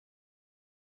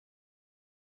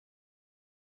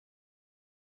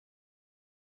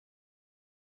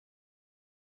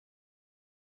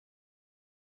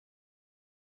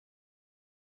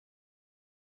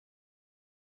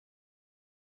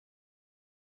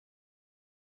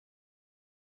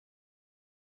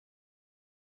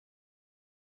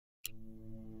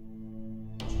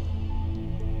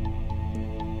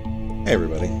Hey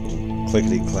everybody.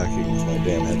 Clickety clacking with my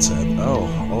damn headset.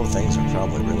 Oh, things are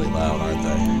probably really loud, aren't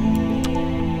they?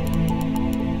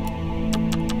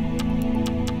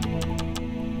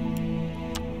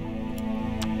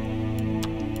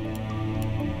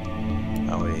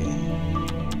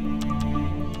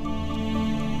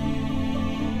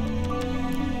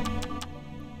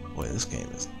 Boy, this game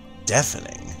is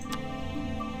deafening.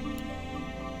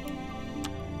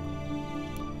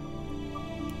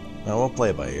 Now we'll play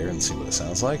it by ear and see what it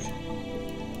sounds like.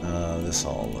 This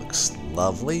all looks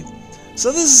lovely.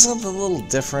 So this is something a little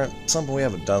different, something we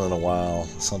haven't done in a while,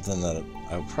 something that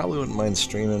I probably wouldn't mind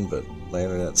streaming, but my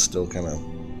internet's still kind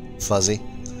of fuzzy.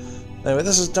 Anyway,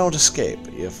 this is Don't Escape.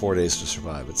 You have 4 days to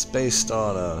survive. It's based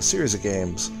on a series of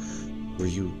games where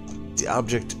the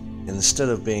object, instead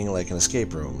of being like an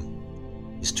escape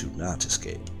room, is to not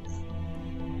escape.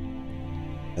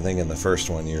 I think in the first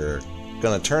one you're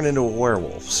gonna turn into a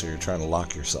werewolf, so you're trying to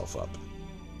lock yourself up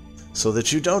so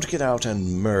that you don't get out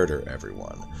and murder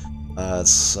everyone. I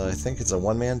think it's a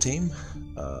one-man team.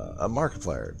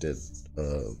 Markiplier did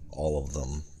all of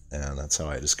them, and that's how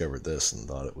I discovered this and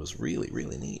thought it was really,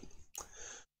 really neat.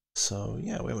 So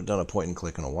yeah, we haven't done a point and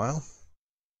click in a while.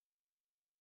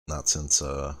 Not since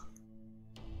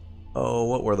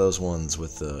what were those ones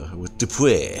with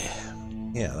Dupuy?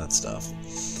 Yeah, that stuff.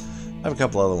 I have a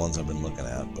couple other ones I've been looking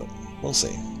at, but we'll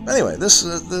see. Anyway, this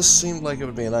seemed like it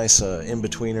would be a nice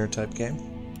in-betweener type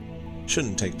game.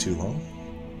 Shouldn't take too long.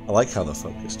 I like how the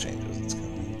focus changes.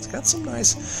 It's got some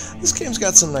nice... This game's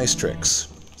got some nice tricks.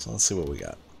 So let's see what we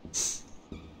got.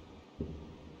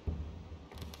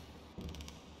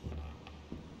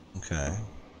 Okay.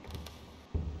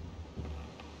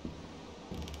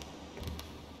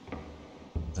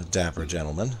 The dapper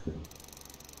gentleman.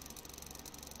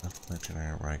 Left click to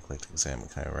right click to examine.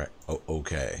 Can I right? Oh,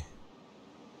 okay.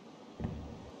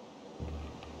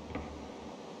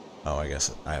 Oh, I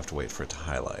guess I have to wait for it to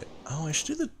highlight. Oh, I should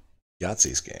do the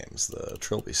Yahtzee's games, the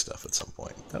Trilby stuff at some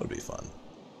point. That would be fun.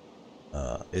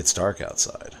 It's dark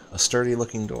outside. A sturdy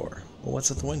looking door. Well, what's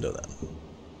at the window then?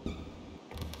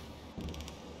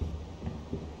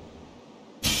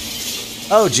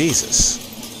 Oh, Jesus.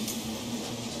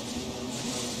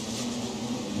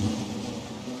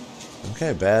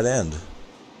 Okay, bad end.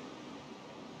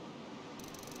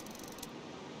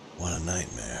 What a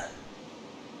nightmare.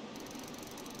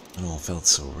 It all felt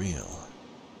so real.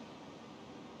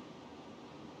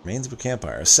 Remains of a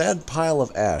campfire. A sad pile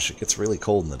of ash. It gets really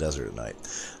cold in the desert at night.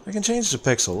 I can change to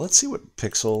pixel. Let's see what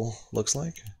pixel looks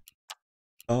like.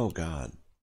 Oh, God.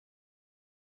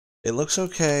 It looks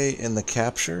okay in the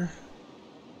capture.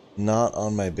 Not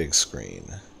on my big screen.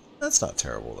 That's not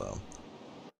terrible, though.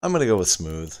 I'm going to go with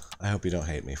smooth. I hope you don't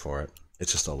hate me for it.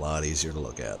 It's just a lot easier to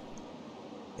look at.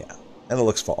 Yeah. And it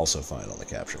looks also fine on the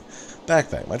capture.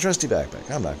 Backpack. My trusty backpack.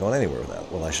 I'm not going anywhere with that.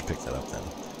 Well, I should pick that up then.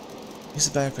 Use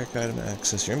the backpack item to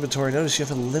access your inventory. Notice you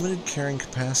have a limited carrying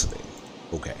capacity.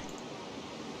 Okay.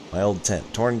 My old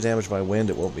tent. Torn and damaged by wind,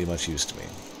 it won't be much use to me.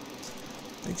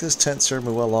 I think this tent served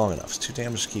me well long enough. It's too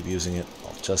damaged to keep using it.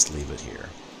 I'll just leave it here.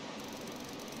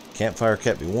 Campfire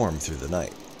kept me warm through the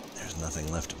night. There's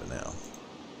nothing left of it now.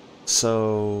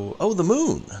 So... Oh, the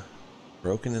moon!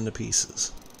 Broken into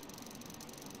pieces.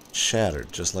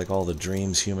 Shattered, just like all the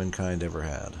dreams humankind ever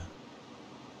had.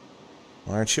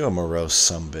 Well, aren't you a morose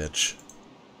sumbitch?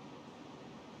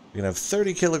 You can have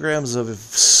 30 kilograms of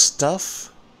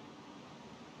stuff?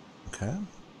 Okay. Here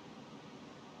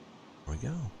we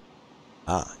go.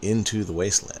 Ah, into the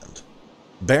wasteland.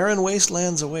 Barren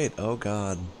wastelands await. Oh,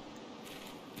 God.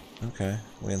 Okay.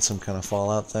 We in some kind of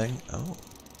Fallout thing? Oh.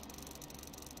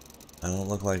 I don't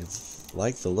look like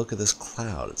the look of this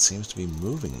cloud. It seems to be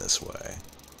moving this way.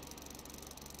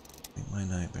 I think my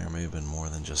nightmare may have been more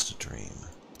than just a dream.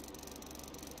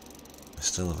 I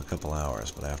still have a couple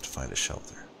hours, but I have to find a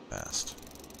shelter. Fast.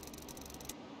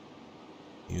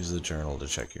 Use the journal to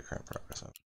check your current progress.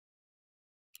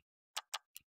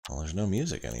 Well, there's no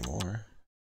music anymore.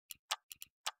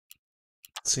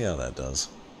 Let's see how that does.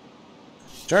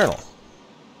 Journal!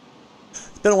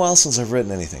 It's been a while since I've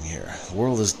written anything here. The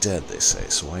world is dead, they say,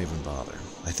 so why even bother?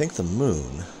 I think the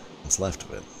moon, what's left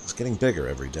of it, is getting bigger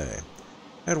every day.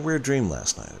 I had a weird dream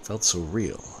last night. It felt so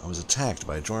real. I was attacked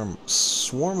by a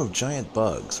swarm of giant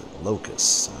bugs, or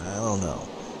locusts. I don't know.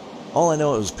 All I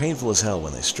know, it was painful as hell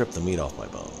when they stripped the meat off my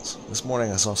bones. This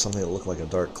morning I saw something that looked like a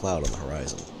dark cloud on the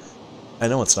horizon. I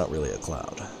know it's not really a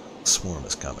cloud. A swarm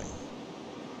is coming.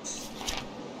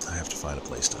 I have to find a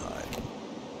place to hide.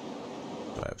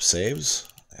 Do I have saves?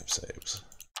 I have saves.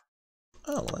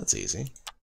 Oh, well, that's easy.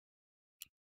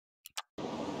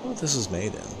 What this is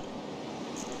made in.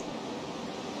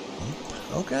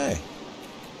 Okay.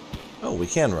 Oh, we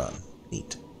can run.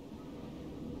 Neat.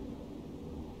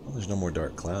 Well, there's no more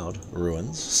dark cloud.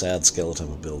 Ruins. Sad skeleton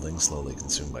of a building slowly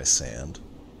consumed by sand.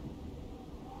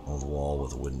 Old wall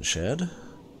with a wooden shed.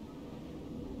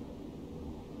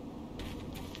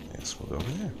 I guess we'll go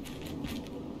over there.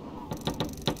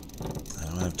 I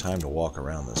don't have time to walk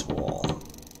around this wall.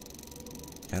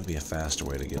 Gotta be a faster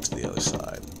way to get to the other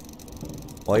side.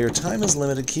 While your time is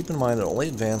limited, keep in mind it only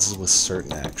advances with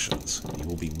certain actions. You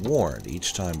will be warned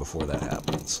each time before that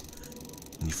happens.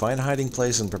 When you find a hiding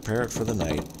place and prepare it for the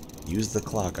night, use the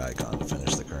clock icon to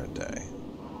finish the current day.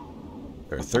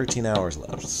 There are 13 hours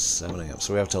left, 7 a.m.,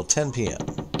 so we have till 10 p.m.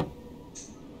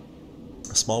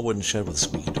 A small wooden shed with a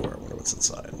squeaky door. I wonder what's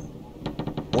inside.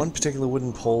 One particular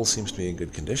wooden pole seems to be in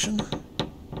good condition.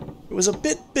 If it was a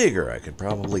bit bigger, I could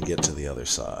probably get to the other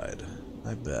side.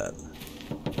 I bet.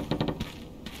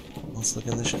 Let's look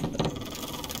in the shed then.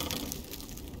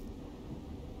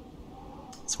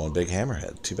 It's one big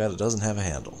hammerhead. Too bad it doesn't have a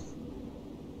handle.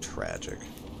 Tragic.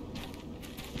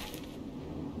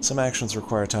 Some actions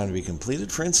require time to be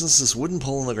completed. For instance, this wooden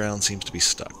pole in the ground seems to be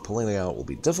stuck. Pulling it out will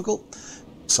be difficult.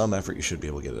 Some effort, you should be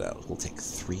able to get it out. It will take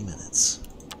 3 minutes.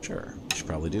 Sure, you should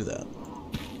probably do that.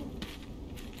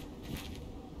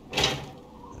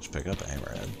 Let's pick up a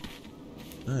hammerhead.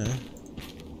 Alright.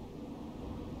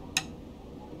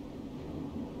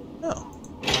 Oh,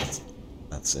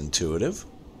 that's intuitive.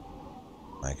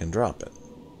 I can drop it.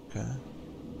 Okay.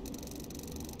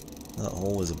 The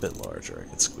hole is a bit larger. I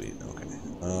can squeeze. Okay.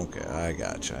 Okay, I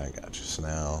gotcha. I gotcha. So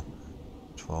now,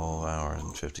 12 hours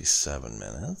and 57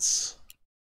 minutes.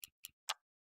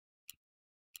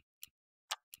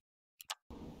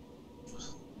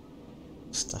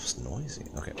 Stuff's noisy.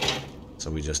 Okay.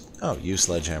 So we just... Oh, use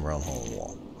sledgehammer on hole in the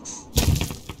wall.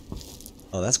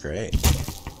 Oh, that's great.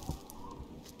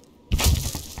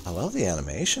 I love the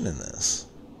animation in this.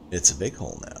 It's a big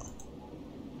hole now.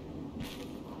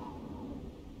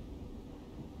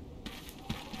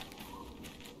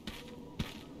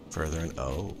 Further in...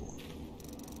 Oh.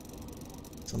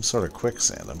 Some sort of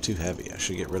quicksand. I'm too heavy. I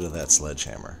should get rid of that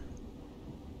sledgehammer.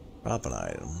 Drop an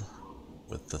item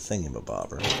with the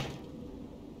thingamabobber.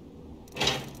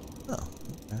 Oh,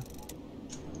 okay.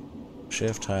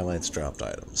 Shift highlights dropped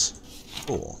items.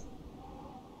 Cool.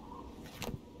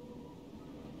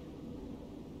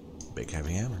 Big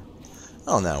heavy hammer.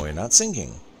 Oh, now we're not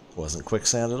sinking. Wasn't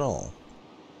quicksand at all.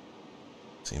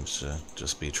 Seems to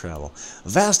just be travel. A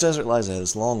vast desert lies ahead.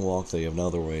 It's a long walk, though you have no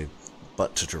other way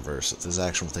but to traverse it. This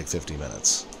action will take 50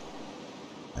 minutes.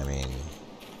 I mean,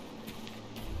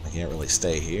 I can't really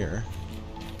stay here.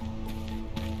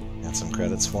 Got some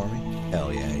credits for me?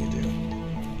 Hell yeah, you do.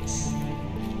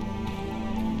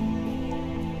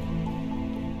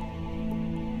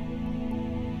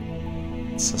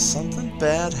 So something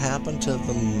bad happened to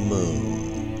the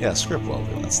moon. Yeah, Script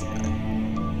Welder, that's the guy.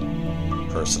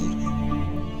 Person.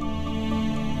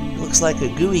 It looks like a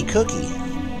gooey cookie.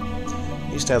 I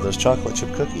used to have those chocolate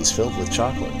chip cookies filled with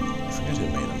chocolate. I forget who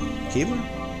made them. Keebler?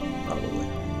 Probably.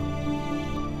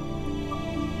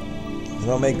 They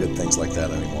don't make good things like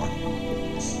that anymore.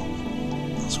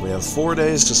 So we have 4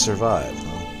 days to survive,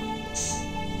 huh?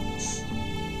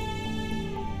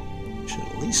 Should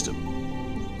at least have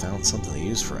found something to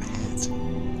use for a hint.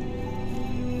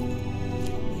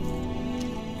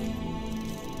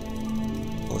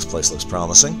 Well, this place looks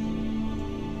promising.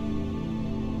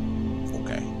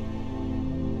 Okay.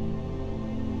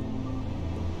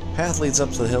 Path leads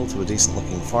up the hill to a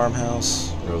decent-looking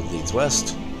farmhouse. Road leads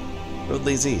west. Road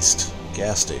leads east.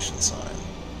 Gas station sign.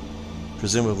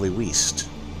 Presumably west.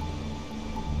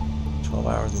 12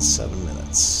 hours and 7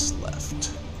 minutes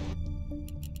left.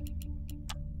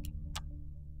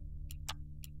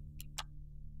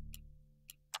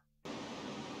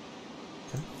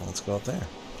 Okay, well, let's go up there.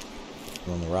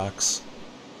 Go on the rocks.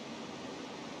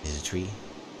 There's a tree.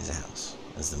 There's a house.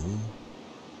 There's the moon.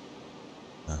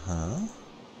 Uh-huh.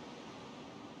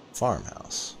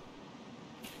 Farmhouse.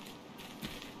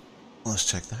 Let's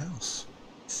check the house.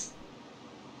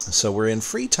 So we're in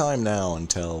free time now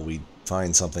until we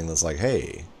find something that's like,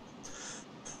 hey,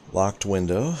 locked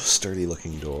window, sturdy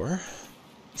looking door.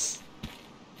 It's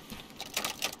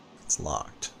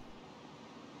locked.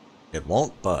 It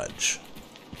won't budge.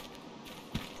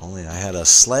 If only I had a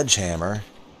sledgehammer,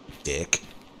 dick.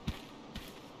 I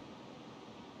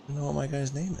don't know what my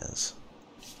guy's name is.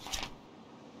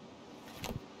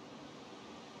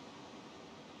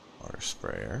 Water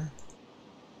sprayer.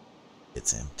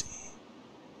 It's empty.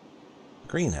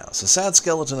 Greenhouse. A sad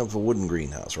skeleton of a wooden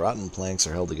greenhouse. Rotten planks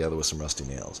are held together with some rusty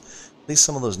nails. At least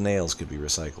some of those nails could be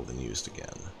recycled and used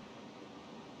again.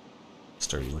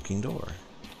 Sturdy looking door.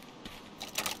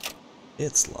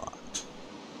 It's locked.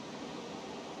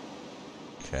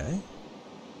 Okay.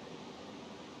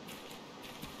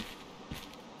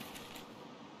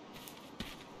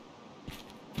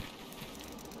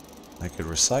 I could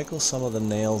recycle some of the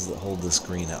nails that hold this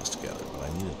greenhouse together, but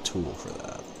I need a tool for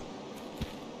that.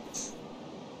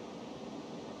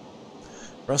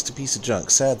 Rusty piece of junk.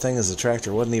 Sad thing is the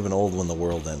tractor wasn't even old when the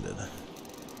world ended.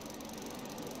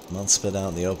 Months spent out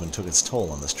in the open took its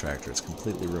toll on this tractor. It's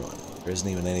completely ruined. There isn't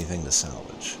even anything to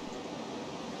salvage.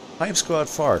 Pipes go out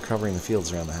far, covering the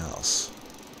fields around the house.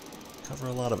 Cover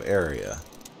a lot of area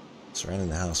surrounding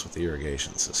the house with the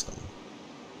irrigation system.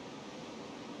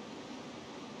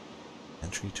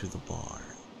 Entry to the barn.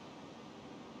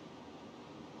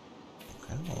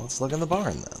 Okay, well, let's look in the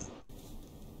barn then.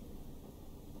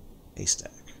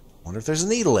 Haystack. Wonder if there's a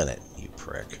needle in it, you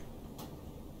prick.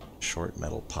 Short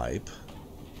metal pipe.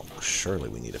 Oh, surely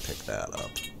we need to pick that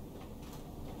up.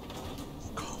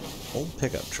 Old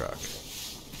pickup truck.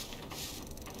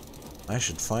 I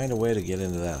should find a way to get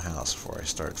into that house before I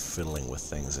start fiddling with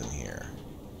things in here.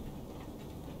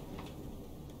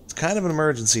 It's kind of an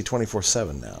emergency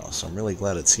 24/7 now, so I'm really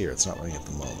glad it's here. It's not running at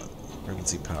the moment.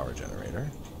 Emergency power generator.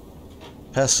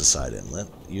 Pesticide inlet,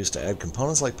 used to add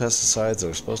components like pesticides that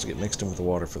are supposed to get mixed in with the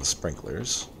water for the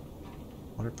sprinklers.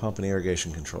 Water pump and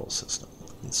irrigation control system.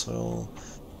 Console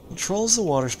controls the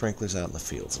water sprinklers out in the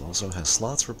fields. It also has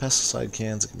slots for pesticide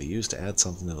cans that can be used to add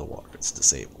something to the water. It's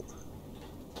disabled.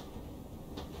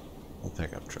 We'll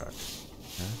pickup truck.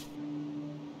 Okay.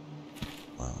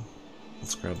 Well,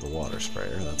 let's grab the water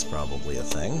sprayer. That's probably a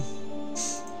thing.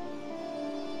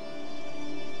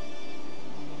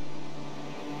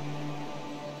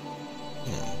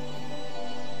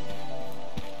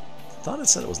 Thought it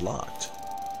said it was locked.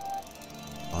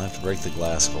 I'll have to break the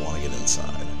glass if I want to get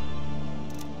inside.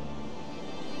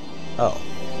 Oh.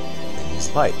 Use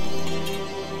the pipe.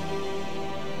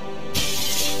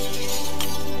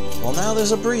 Well, now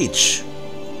there's a breach.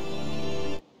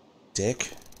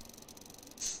 Dick.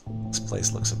 This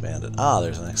place looks abandoned. Ah,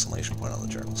 there's an exclamation point on the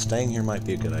journal. Staying here might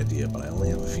be a good idea, but I only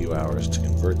have a few hours to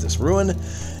convert this ruin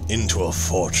into a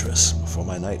fortress before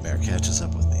my nightmare catches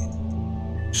up with me.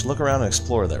 You should look around and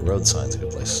explore. That road sign's a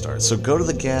good place to start. So go to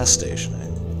the gas station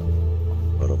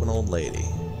and photo of an old lady.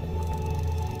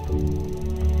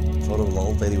 The photo of an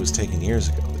old lady was taken years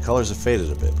ago. The colors have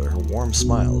faded a bit, but her warm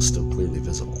smile is still clearly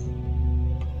visible.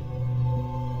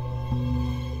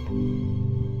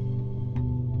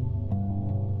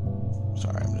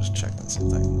 Sorry, I'm just checking some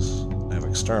things. I have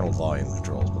external volume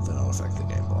controls, but they don't affect the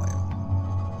game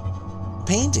volume.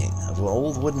 Painting of an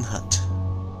old wooden hut.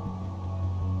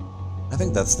 I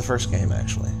think that's the first game,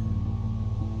 actually.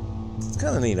 It's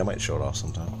kind of neat. I might show it off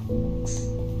sometime.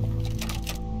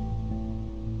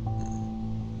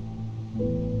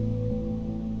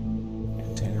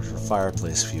 Container for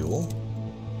fireplace fuel.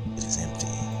 It is empty.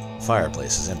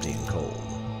 Fireplace is empty and cold.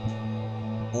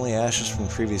 Only ashes from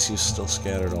previous use still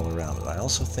scattered all around it. I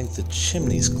also think the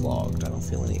chimney's clogged. I don't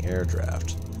feel any air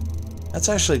draft. That's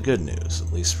actually good news,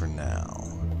 at least for now.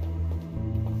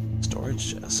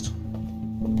 Storage chest.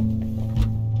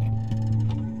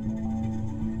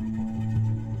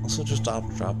 Also just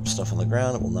drop stuff on the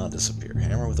ground, it will not disappear.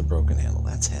 Hammer with a broken handle.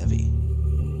 That's heavy.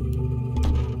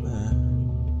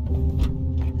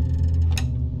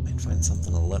 Might find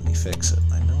something to let me fix it.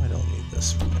 I know I don't need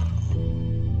this for now.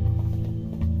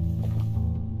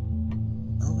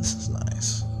 Oh, this is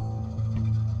nice.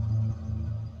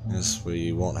 I guess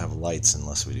we won't have lights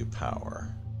unless we do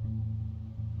power.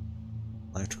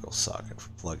 Electrical socket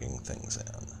for plugging things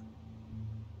in.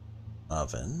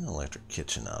 Oven, electric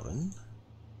kitchen oven.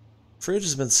 Fridge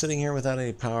has been sitting here without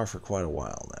any power for quite a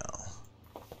while now.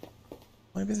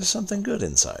 Maybe there's something good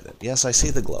inside it. Yes, I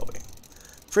see the glowing.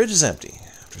 Fridge is empty.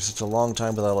 After such a long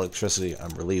time without electricity,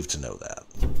 I'm relieved to know that.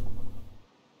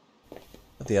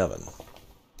 At the oven.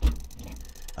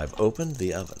 I've opened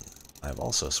the oven. I've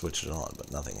also switched it on,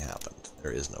 but nothing happened.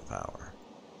 There is no power.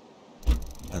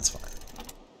 That's fine.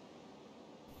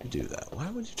 You do that.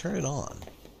 Why would you turn it on?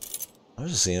 I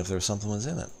was just seeing if there was something was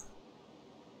in it.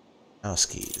 House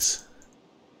keys.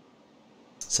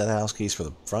 Set house keys for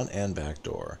the front and back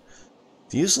door.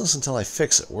 It's useless until I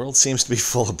fix it. World seems to be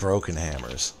full of broken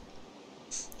hammers.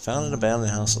 Found an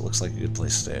abandoned house that looks like a good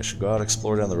place to stay. I should go out,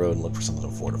 explore down the road, and look for something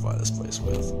to fortify this place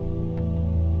with.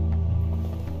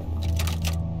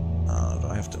 Do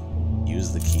I have to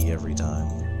use the key every time?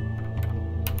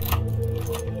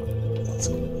 Let's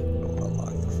go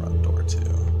unlock the front door too.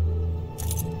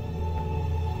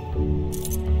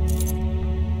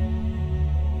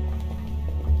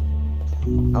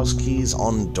 House keys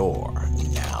on door.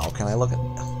 Now, can I look at...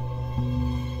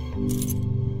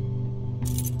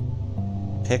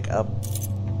 Pick up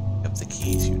the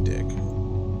keys, you dick.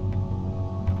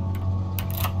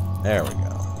 There we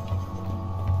go.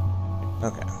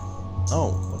 Okay.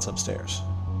 Oh, what's upstairs?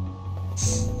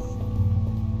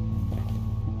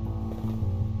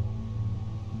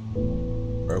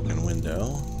 Broken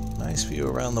window. Nice view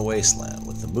around the wasteland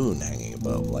with the moon hanging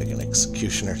above like an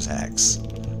executioner's axe.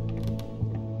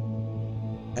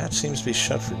 Hatch seems to be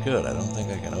shut for good. I don't think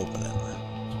I can open it.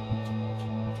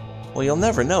 Well, you'll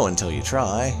never know until you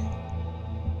try.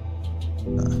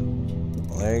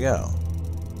 Well, there you go.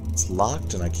 It's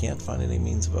locked and I can't find any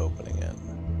means of opening it.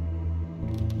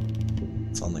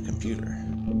 It's on the computer.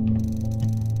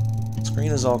 The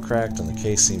screen is all cracked and the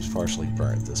case seems partially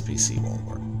burnt. This PC won't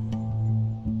work.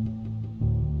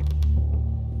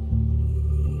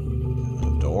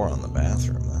 No door on the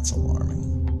bathroom. That's alarming.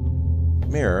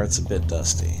 Mirror, it's a bit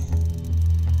dusty.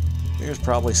 Mirror's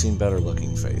probably seen better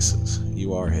looking faces.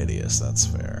 You are hideous, that's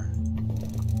fair.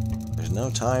 There's no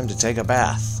time to take a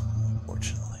bath,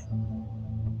 unfortunately.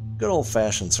 Good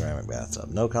old-fashioned ceramic bathtub.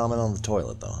 No comment on the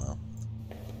toilet, though, huh?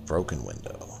 Broken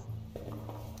window.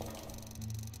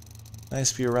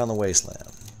 Nice view around the wasteland.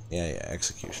 Yeah,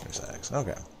 executioner's axe.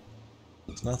 Okay.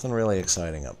 There's nothing really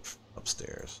exciting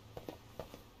upstairs.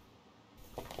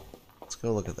 Let's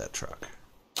go look at that truck.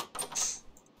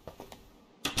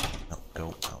 No,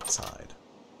 go outside.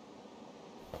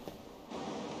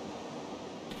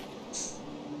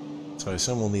 So I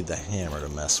assume we'll need the hammer to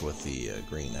mess with the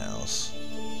greenhouse.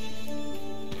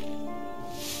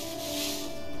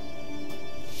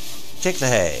 Kick the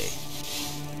hay.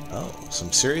 Oh,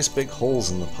 some serious big holes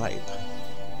in the pipe.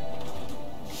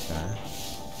 Okay.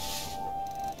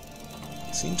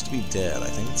 Seems to be dead. I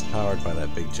think it's powered by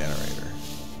that big generator.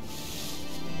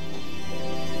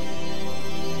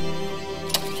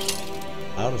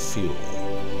 Out of fuel.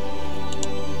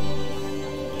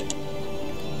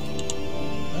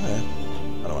 Okay.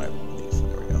 How do I leave?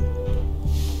 There we go.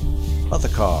 About the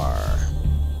car.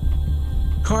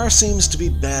 Car seems to be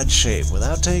bad shape.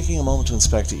 Without taking a moment to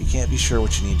inspect it, you can't be sure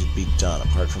what you need to be done,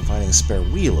 apart from finding a spare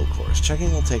wheel, of course.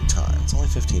 Checking will take time. It's only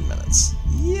 15 minutes.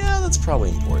 Yeah, that's probably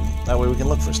important. That way we can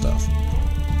look for stuff.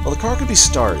 Well, the car could be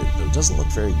started, but it doesn't look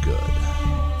very good.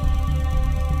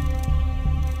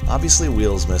 Obviously,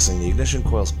 wheel's missing, the ignition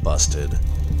coil's busted.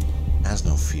 Has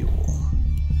no fuel.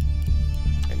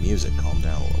 Hey, music, calm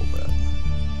down a little bit.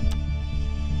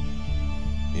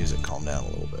 Music, calm down a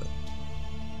little bit.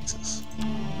 Jesus.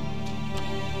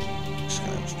 Just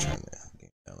gonna have to turn the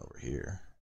game down over here.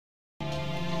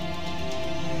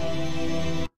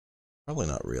 Probably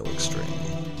not real extreme.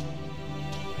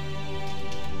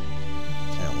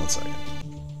 Hang on 1 second.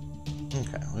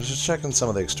 Okay, I was just checking some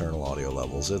of the external audio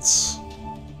levels. It's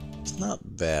not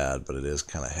bad, but it is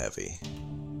kind of heavy.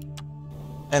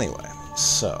 Anyway,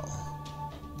 so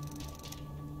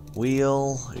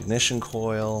wheel, ignition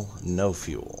coil, no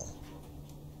fuel.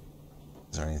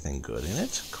 Is there anything good in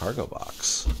it? Cargo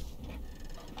box.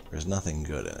 There's nothing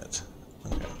good in it.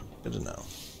 Okay, good to know.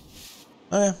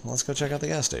 Okay, let's go check out the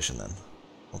gas station then.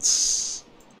 Let's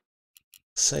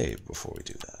save before we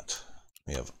do that.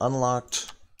 We have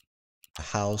unlocked the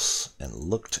house and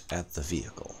looked at the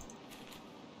vehicle.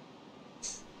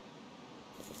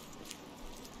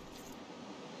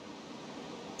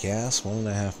 Gas,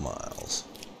 1.5 miles.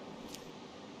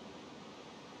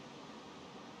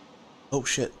 Oh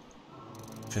shit.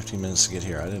 15 minutes to get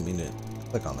here. I didn't mean to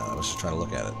click on that. I was just trying to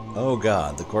look at it. Oh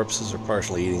god, the corpses are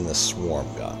partially eating the swarm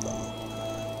got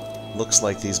them. Looks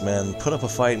like these men put up a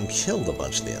fight and killed a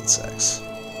bunch of the insects.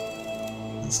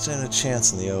 Didn't stand a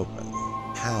chance in the open.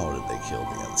 How did they kill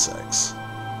the insects?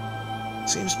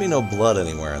 Seems to be no blood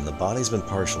anywhere, and the body's been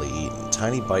partially eaten.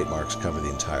 Tiny bite marks cover the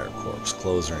entire corpse.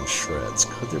 Clothes are in shreds.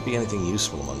 Could there be anything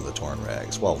useful among the torn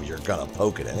rags? Well, you're gonna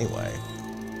poke it anyway.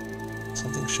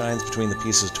 Something shines between the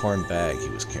pieces of torn bag he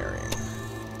was carrying.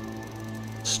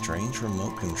 Strange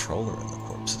remote controller in the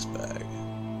corpse's bag.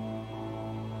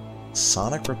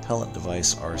 Sonic repellent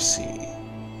device RC.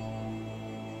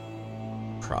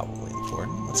 Probably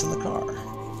important. What's in the car?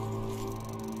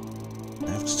 I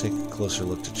have to take a closer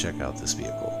look to check out this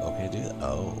vehicle. Okay, do that.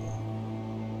 Oh.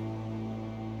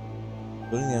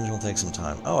 Booting the engine will take some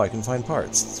time. Oh, I can find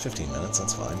parts. It's 15 minutes,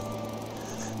 that's fine.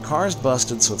 Car's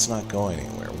busted, so it's not going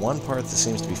anywhere. One part that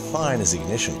seems to be fine is the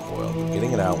ignition coil, but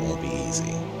getting it out won't be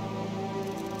easy.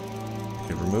 I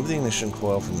could remove the ignition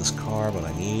coil from this car, but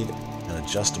I need an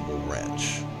adjustable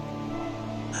wrench.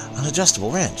 An adjustable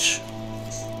wrench!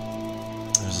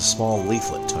 There's a small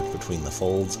leaflet tucked between the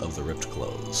folds of the ripped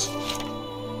clothes.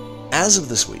 As of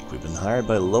this week, we've been hired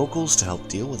by locals to help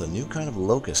deal with a new kind of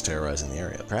locust terrorizing the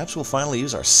area. Perhaps we'll finally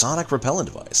use our sonic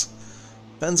repellent device.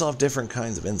 Fends off different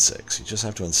kinds of insects. You just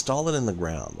have to install it in the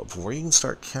ground, but before you can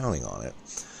start counting on it,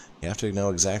 You have to know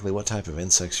exactly what type of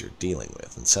insects you're dealing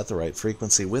with and set the right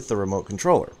frequency with the remote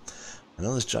controller. I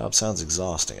know this job sounds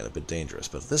exhausting and a bit dangerous,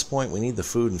 but at this point we need the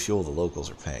food and fuel the locals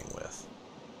are paying with.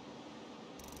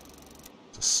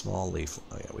 It's a small leaf.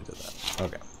 Oh yeah, we did that.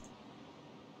 Okay.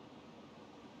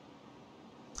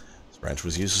 This wrench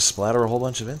was used to splatter a whole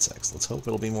bunch of insects. Let's hope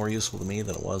it'll be more useful to me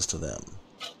than it was to them.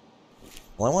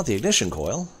 Well, I want the ignition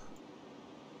coil.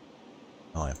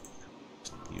 Oh, I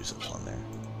just use it on there.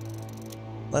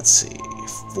 Let's see.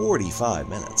 45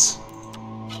 minutes.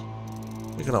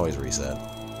 We can always reset.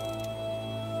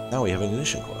 Now we have an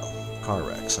ignition coil. Car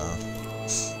wrecks, huh?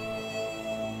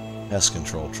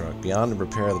 S-control truck. Beyond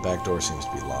repair, the back door seems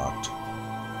to be locked.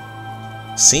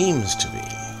 Seems to be.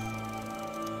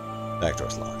 Back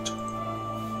door's locked.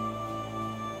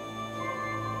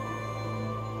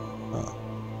 Oh.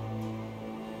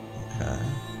 Okay.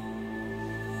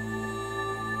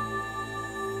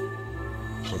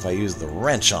 What if I use the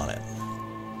wrench on it?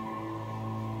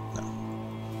 No.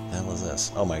 What the hell is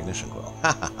this? Oh, my ignition coil.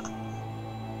 Ha ha ha.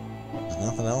 There's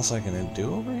nothing else I can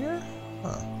do over here?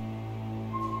 Huh.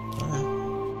 Alright.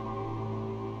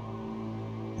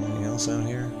 Anything else out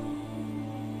here?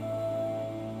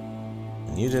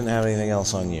 And you didn't have anything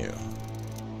else on you.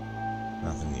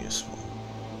 Nothing useful.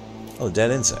 Oh,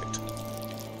 dead insect.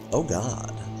 Oh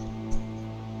god.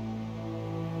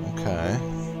 Okay.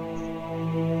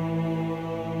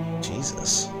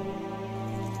 Jesus.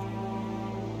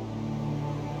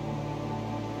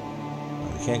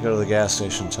 We can't go to the gas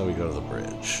station until we go to the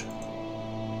bridge.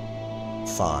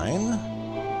 Fine.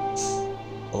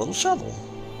 A little shovel.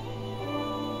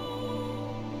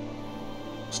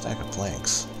 Stack of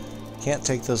planks. Can't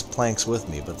take those planks with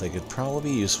me, but they could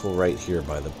probably be useful right here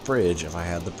by the bridge if I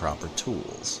had the proper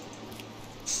tools.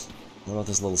 What about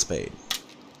this little spade?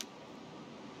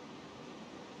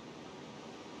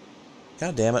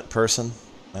 God damn it, person.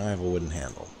 Now I have a wooden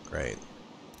handle. Great.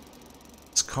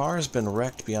 This car has been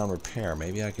wrecked beyond repair.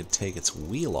 Maybe I could take its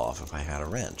wheel off if I had a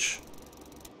wrench.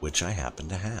 Which I happen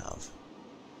to have.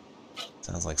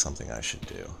 Sounds like something I should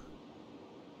do.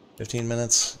 15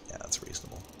 minutes? Yeah, that's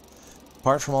reasonable.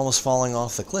 Apart from almost falling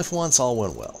off the cliff once, all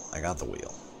went well. I got the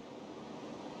wheel.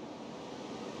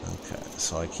 Okay,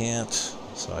 so I can't...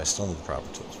 So I still need the proper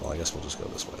tools. Well, I guess we'll just go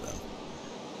this way then.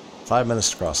 5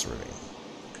 minutes to cross the ravine.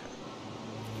 Okay.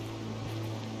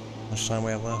 How much time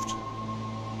we have left?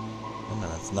 10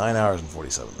 minutes. 9 hours and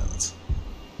 47 minutes.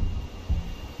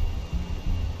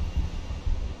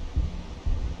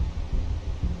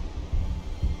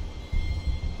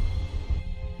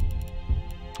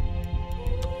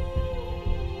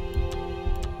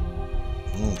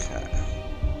 Okay.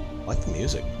 I like the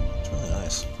music. It's really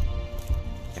nice.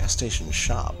 Gas station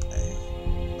shop, eh?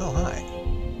 Oh,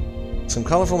 hi. Some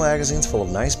colorful magazines full of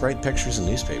nice bright pictures and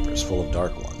newspapers full of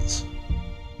dark ones.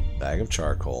 Bag of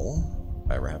charcoal.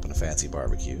 If I ever happen to fancy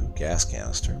barbecue. Gas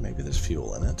canister. Maybe there's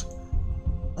fuel in it.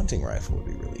 Hunting rifle would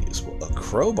be really useful. A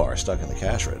crowbar stuck in the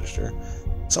cash register.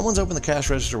 Someone's opened the cash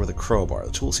register with a crowbar.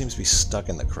 The tool seems to be stuck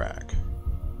in the crack.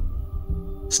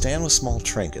 Stand with small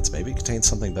trinkets. Maybe it contains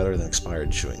something better than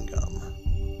expired chewing gum.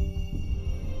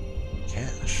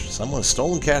 Cash. Someone has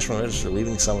stolen cash from the register,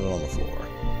 leaving some of it on the floor.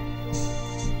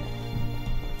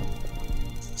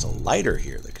 There's a lighter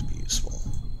here that could be useful.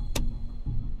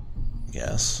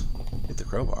 Yes. Get the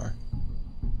crowbar.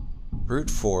 Brute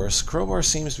force. Crowbar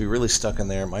seems to be really stuck in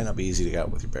there. It might not be easy to get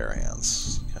out with your bare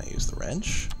hands. Can I use the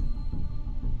wrench?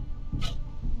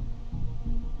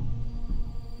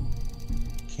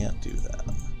 Can't do that.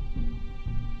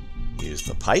 Use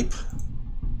the pipe?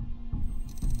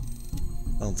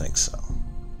 I don't think so.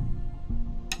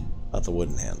 About the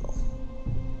wooden handle.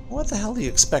 What the hell do you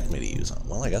expect me to use on?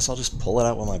 Well, I guess I'll just pull it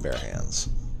out with my bare hands.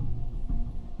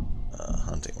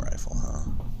 Hunting rifle, huh?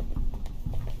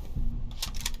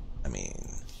 I mean...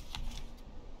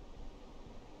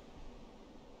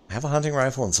 I have a hunting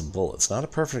rifle and some bullets. Not a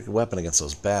perfect weapon against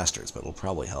those bastards, but it'll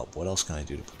probably help. What else can I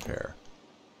do to prepare?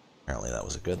 Apparently that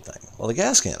was a good thing. Well, the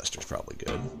gas canister's probably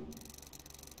good.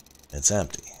 It's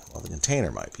empty. Well, the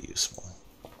container might be useful.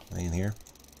 Anything in here?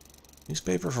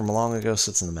 Newspaper from long ago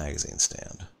sits in the magazine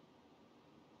stand.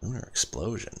 Lunar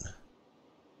explosion.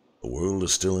 The world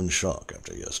is still in shock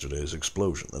after yesterday's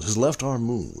explosion that has left our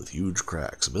moon with huge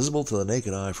cracks visible to the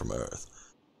naked eye from Earth.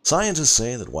 Scientists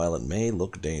say that while it may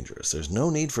look dangerous, there's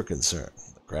no need for concern.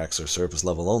 The cracks are surface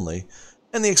level only,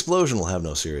 and the explosion will have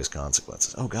no serious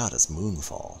consequences. Oh god, it's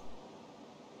moonfall.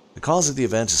 The cause of the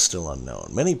event is still unknown.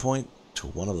 Many point to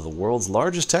one of the world's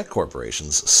largest tech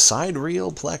corporations,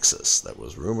 Sidereal Plexus, that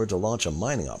was rumored to launch a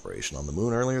mining operation on the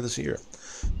moon earlier this year.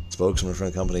 It's spokesman for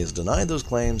the company has denied those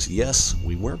claims. Yes,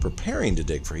 we were preparing to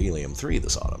dig for helium-3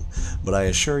 this autumn, but I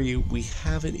assure you, we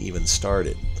haven't even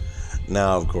started.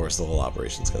 Now, of course, the whole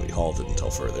operation is going to be halted until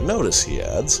further notice, he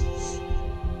adds.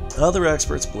 Other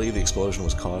experts believe the explosion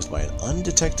was caused by an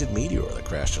undetected meteor that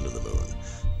crashed into the moon.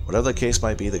 Whatever the case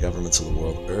might be, the governments of the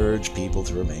world urge people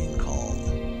to remain calm.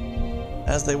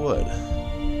 As they would.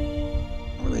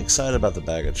 I'm really excited about the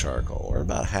bag of charcoal. We're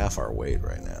about half our weight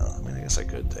right now. I mean, I guess I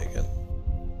could take it.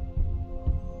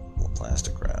 A little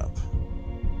plastic wrap.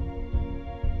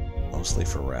 Mostly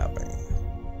for wrapping.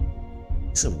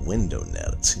 It's a window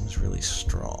net. It seems really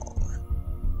strong.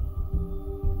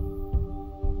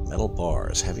 Metal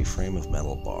bars. Heavy frame of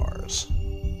metal bars.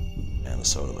 And a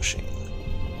soda machine.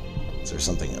 Is there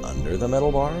something under the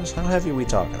metal bars? How heavy are we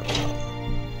talking about?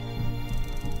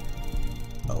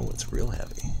 Oh, it's real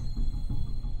heavy.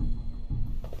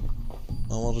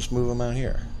 Well, we'll just move them out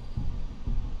here.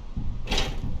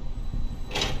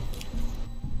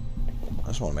 I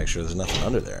just want to make sure there's nothing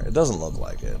under there. It doesn't look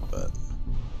like it, but...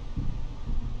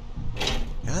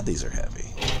 God, these are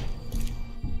heavy.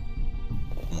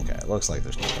 Okay, it looks like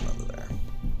there's nothing under there.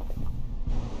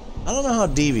 I don't know how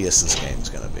devious this game's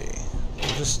gonna be.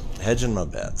 I'm just hedging my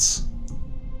bets.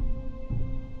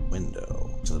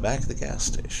 Window to the back of the gas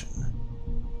station.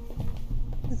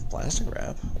 With plastic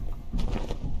wrap.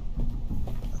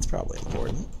 That's probably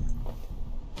important.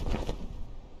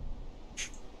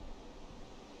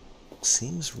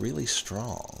 Seems really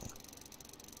strong.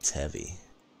 It's heavy.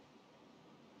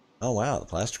 Oh wow, the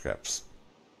plastic wrap's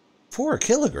 4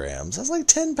 kilograms. That's like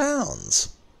 10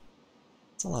 pounds.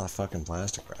 That's a lot of fucking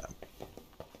plastic wrap.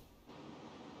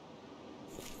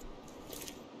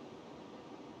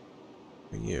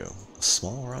 What are you? A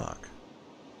small rock.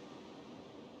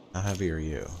 How heavy are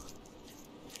you?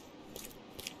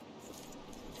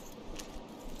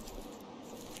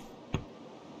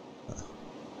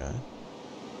 Okay.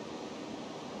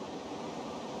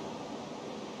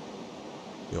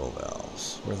 Fuel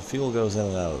valves. Where the fuel goes in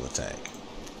and out of the tank.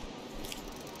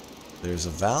 There's a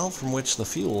valve from which the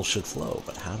fuel should flow,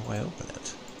 but how do I open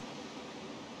it?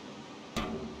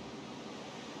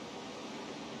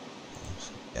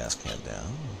 Gas can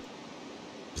down.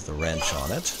 There's the wrench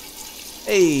on it.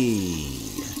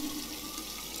 Hey!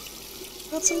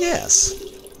 Got some gas.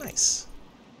 Nice.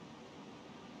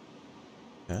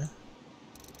 Okay.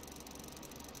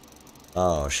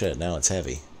 Oh shit, now it's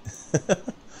heavy.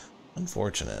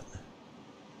 Unfortunate.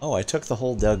 Oh, I took the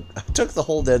whole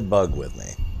dead bug with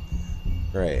me.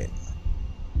 Great.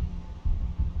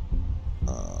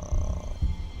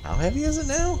 How heavy is it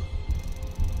now?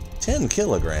 10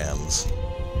 kilograms.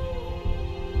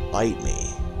 Bite me.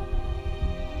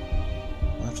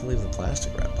 I'll have to leave the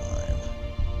plastic wrap behind.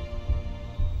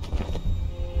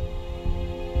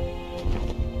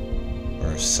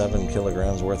 Or 7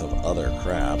 kilograms worth of other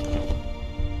crap.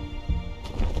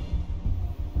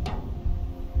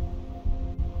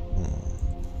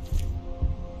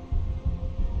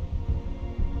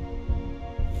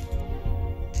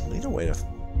 I need a way to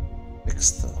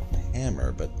fix the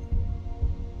hammer, but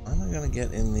I'm not gonna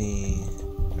get in the...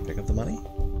 Can I pick up the money?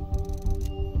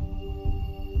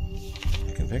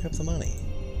 I can pick up the money.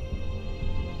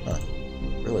 Huh.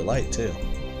 Really light, too.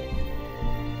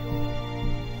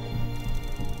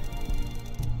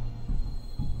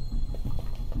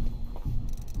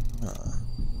 Huh.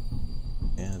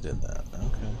 Yeah, I did that.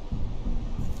 Okay.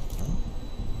 Well,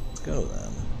 let's go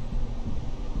then.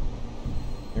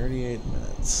 38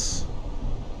 minutes.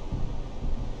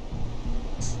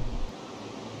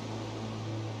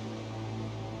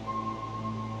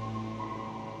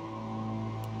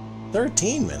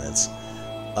 "13 minutes?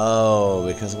 Oh,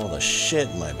 because of all the shit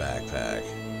in my backpack.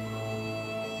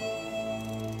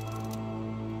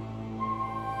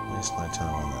 Waste my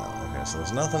time on that. Okay, so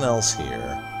there's nothing else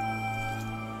here.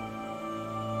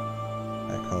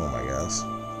 Back home, I guess.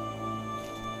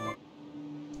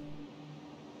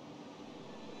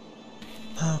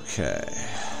 Okay.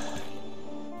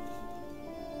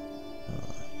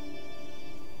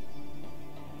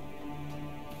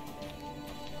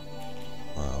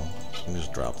 Well, I can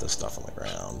just drop this stuff on the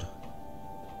ground.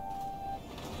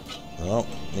 Nope,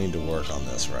 need to work on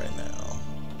this right now.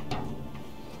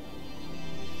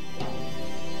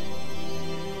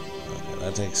 Okay,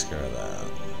 that takes care of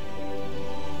that.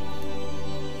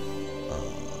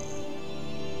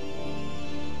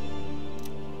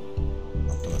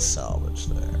 Nothing to salvage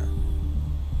there.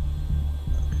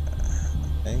 Okay,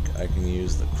 I think I can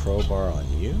use the crowbar on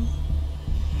you.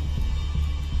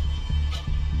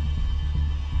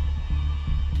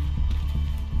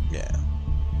 Yeah.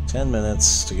 10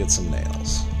 minutes to get some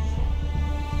nails.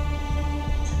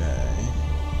 Okay.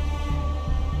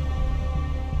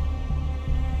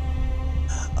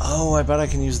 Oh, I bet I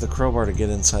can use the crowbar to get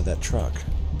inside that truck.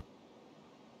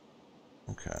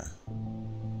 Okay.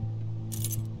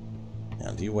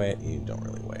 Now, do you weigh it? You don't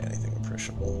really weigh anything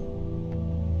appreciable.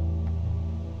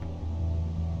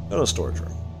 Go to the storage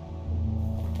room.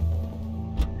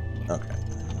 Okay.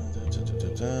 Let's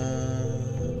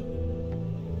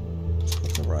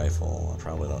put the rifle. I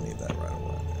probably don't need that right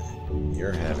away.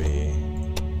 You're heavy.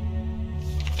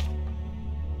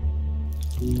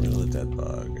 Rid of the dead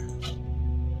bug.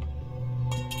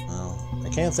 Well, I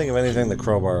can't think of anything the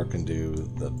crowbar can do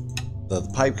that the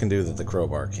pipe can do that the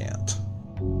crowbar can't.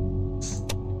 I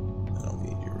don't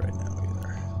need you right now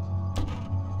either.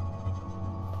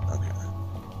 Okay.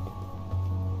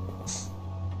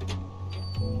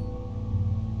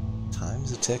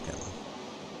 Time's a ticking.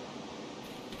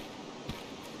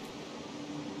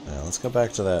 Now let's go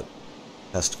back to that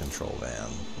pest control van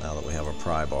now that we have a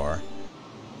pry bar.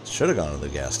 Should have gone to the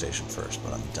gas station first,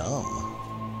 but I'm dumb.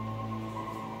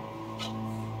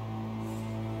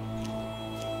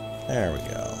 There we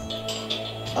go.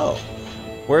 Oh,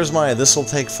 where's my this'll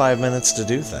take 5 minutes to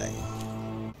do thing?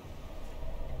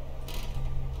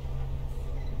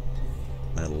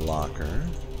 My locker.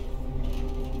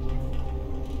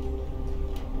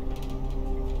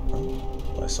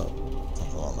 Oh, I saw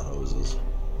something on the hoses.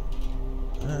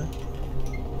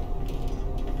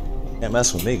 Can't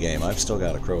mess with me, game. I've still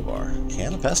got a crowbar.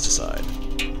 Can of pesticide.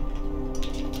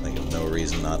 I think of no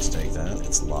reason not to take that.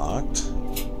 It's locked.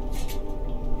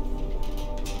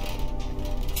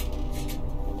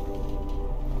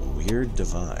 Weird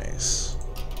device.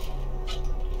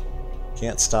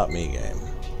 Can't stop me, game.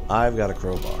 I've got a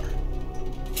crowbar.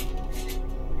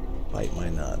 Bite my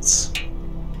nuts.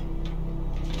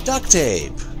 Duct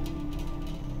tape!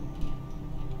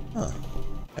 Huh.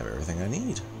 I have everything I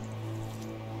need.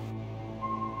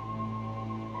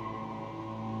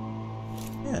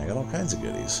 Yeah, I got all kinds of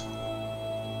goodies.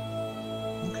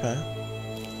 Okay.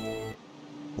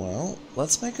 Well,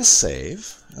 let's make a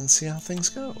save and see how things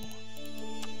go.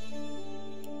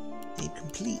 Save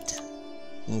complete.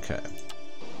 Okay.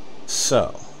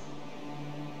 So.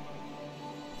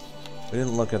 We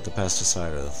didn't look at the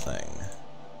pesticide or the thing.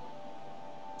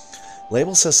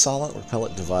 Label says solvent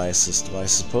repellent device. This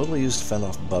device is supposedly used to fend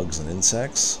off bugs and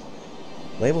insects.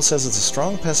 Label says it's a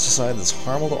strong pesticide that's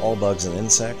harmful to all bugs and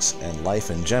insects and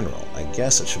life in general. I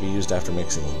guess it should be used after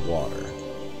mixing with water.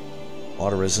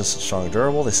 Water resistant, strong, and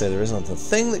durable. They say there isn't a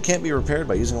thing that can't be repaired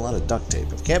by using a lot of duct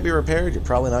tape. If it can't be repaired, you're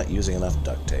probably not using enough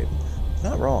duct tape.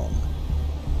 Not wrong.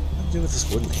 What to do with this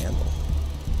wooden handle?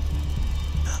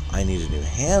 I need a new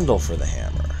handle for the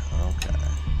hammer. Okay.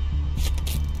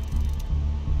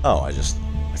 Oh, I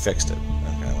fixed it.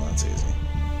 Okay, well that's easy.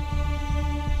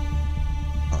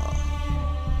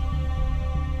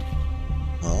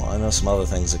 Well, I know some other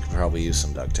things that could probably use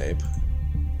some duct tape.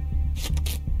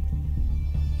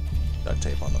 Duct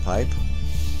tape on the pipe.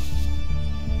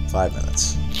 5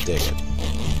 minutes. Dig it.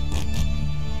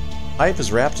 Pipe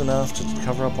is wrapped enough to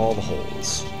cover up all the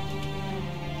holes.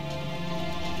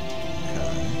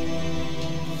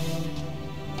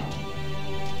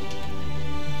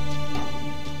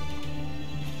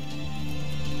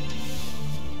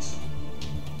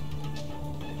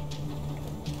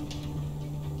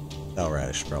 Alright,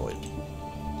 I should probably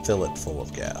fill it full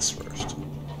of gas first.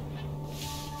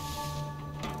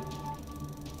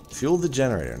 Fuel the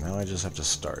generator. Now I just have to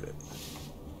start it.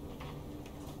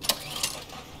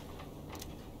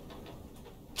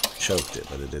 Choked it,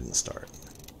 but it didn't start.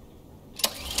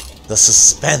 The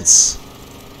suspense!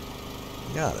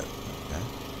 Got it. Okay.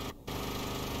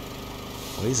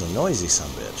 Well, he's a noisy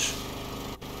sumbitch.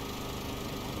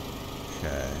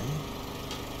 Okay.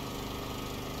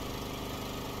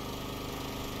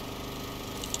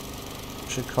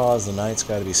 Should cause the night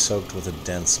sky to be soaked with a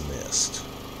dense mist.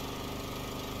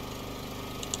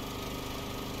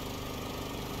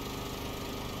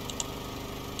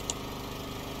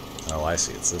 Oh, I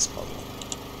see. It's this puzzle.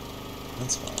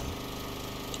 That's fine.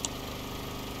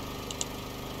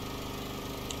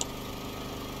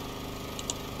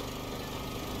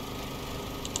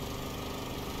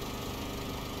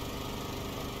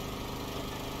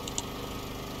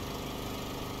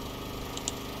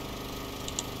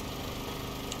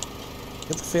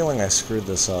 I get the feeling I screwed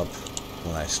this up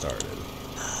when I started.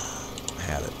 I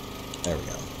had it. There we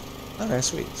go. Okay,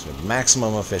 sweet. So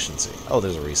maximum efficiency. Oh,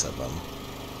 there's a reset button.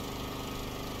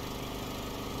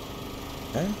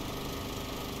 Okay.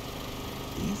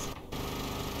 Beef.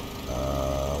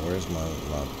 Where's my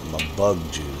bug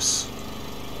juice?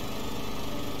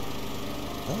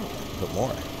 Oh, I can put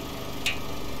more.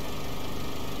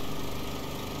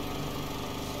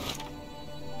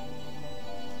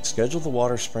 Schedule the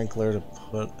water sprinkler to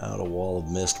put out a wall of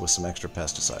mist with some extra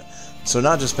pesticide. So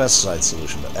not just pesticide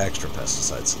solution, but extra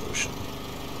pesticide solution.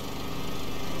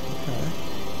 Okay.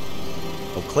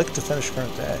 Well, click to finish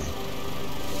current day.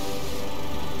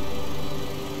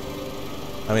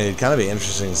 I mean, it'd kind of be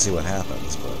interesting to see what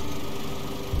happens, but...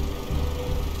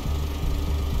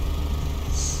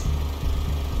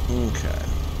 Okay.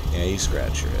 Yeah, you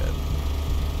scratch your head.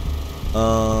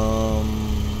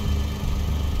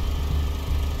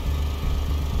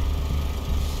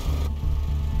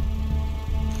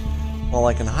 Well,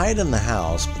 I can hide in the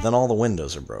house, but then all the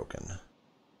windows are broken.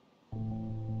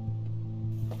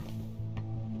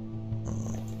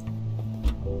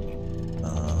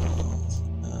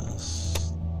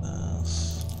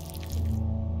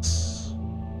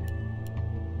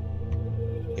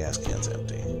 Gas can's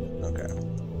empty. Okay.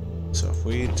 So if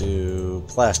we do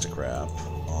plastic wrap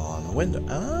on the window...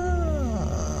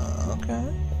 Ah, okay.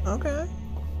 Okay.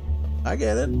 I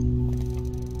get it.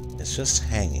 It's just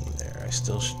hanging there. I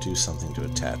still should do something to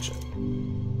attach it.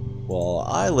 Well,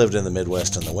 I lived in the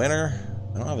Midwest in the winter.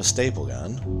 I don't have a staple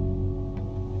gun.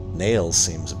 Nails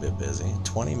seems a bit busy.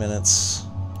 20 minutes.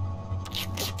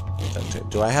 Duct tape.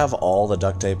 Do I have all the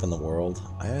duct tape in the world?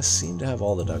 I seem to have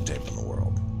all the duct tape in the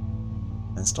world.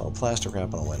 Install plastic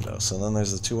wrap on a window. So then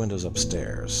there's the two windows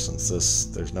upstairs. Since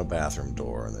there's no bathroom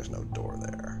door and there's no door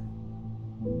there.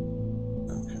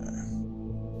 Okay.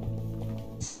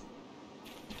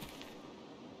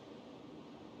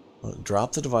 Well,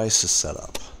 drop the device to set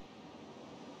up.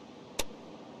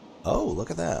 Oh, look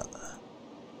at that.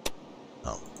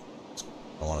 Oh,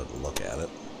 I wanted to look at it.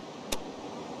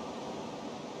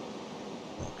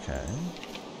 Okay.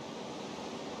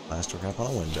 Plastic wrap on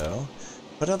a window.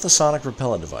 Put out the sonic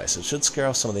repellent device. It should scare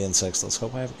off some of the insects. Let's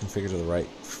hope I have it configured to the right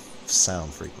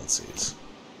sound frequencies.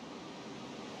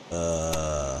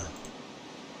 Oh,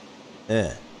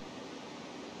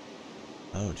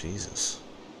 Jesus.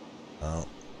 Oh.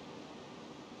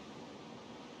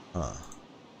 Huh.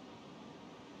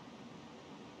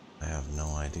 I have no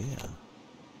idea.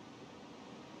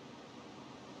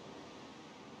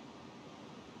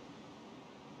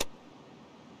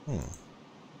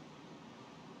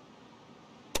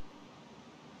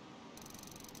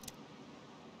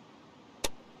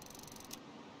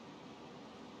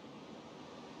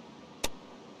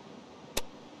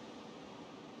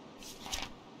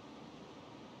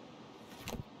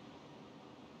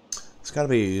 There's got to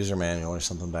be a user manual or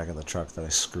something back in the truck that I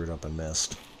screwed up and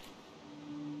missed.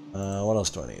 What else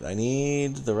do I need? I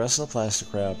need the rest of the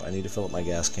plastic wrap. I need to fill up my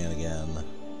gas can again.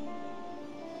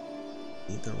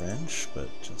 Need the wrench, but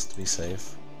just to be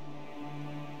safe.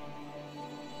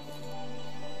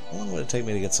 How long would it take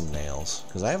me to get some nails?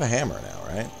 Because I have a hammer now,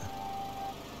 right?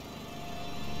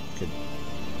 Could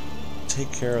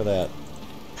take care of that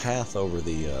path over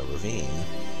the ravine.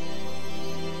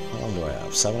 How long do I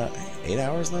have? 8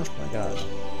 hours left? My God.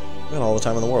 I've got all the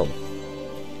time in the world.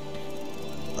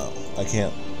 Oh, I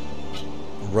can't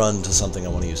run to something I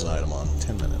want to use an item on.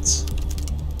 10 minutes.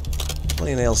 How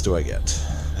many nails do I get?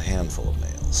 A handful of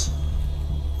nails.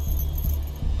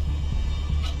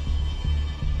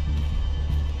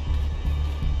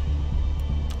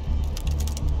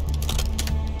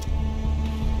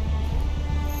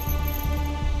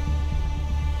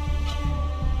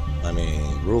 I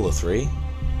mean, rule of 3.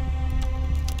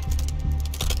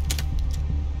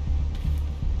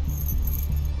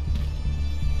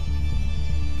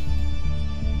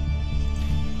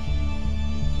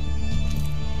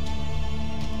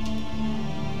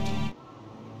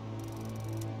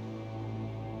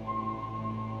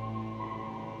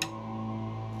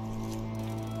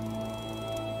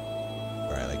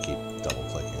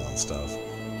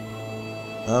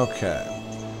 Okay.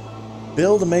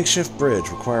 Build a makeshift bridge.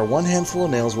 Require one handful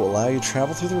of nails will allow you to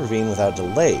travel through the ravine without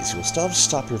delays. You will still have to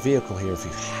stop your vehicle here if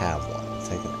you have one. It'll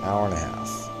take an hour and a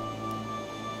half.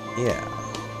 Yeah.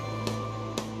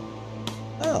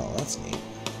 Oh, that's neat.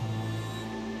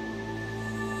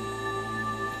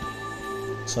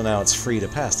 So now it's free to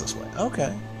pass this way.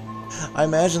 Okay. I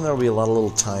imagine there will be a lot of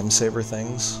little time saver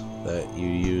things that you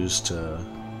use to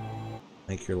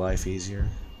make your life easier.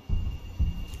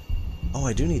 Oh,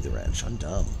 I do need the wrench. I'm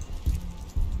dumb.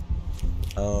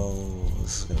 Oh,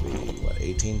 this is gonna be, what,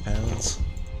 18 pounds?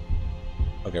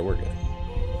 Okay, we're good.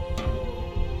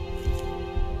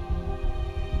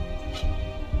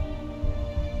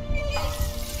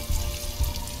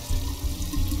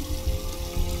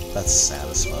 That's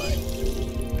satisfying.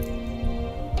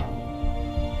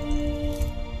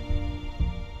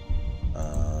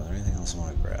 Anything else I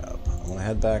want to grab? I want to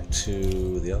head back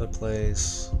to the other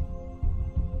place.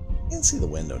 I can't see the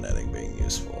window netting being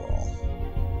useful at all.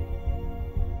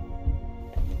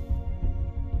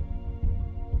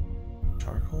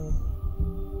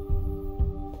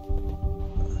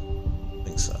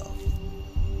 so.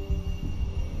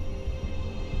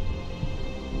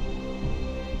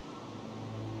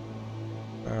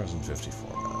 Hours and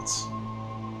 54 minutes.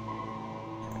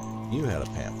 Okay. You had a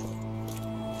pamphlet.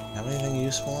 Have anything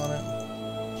useful on it?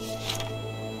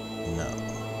 No.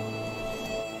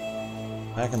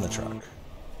 Back in the truck.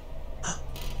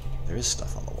 There is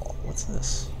stuff on the wall. What's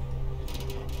this?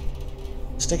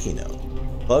 Sticky note.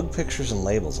 Bug pictures and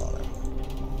labels on it.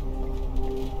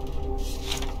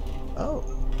 Oh.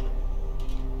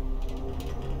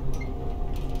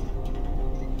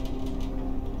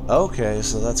 Okay,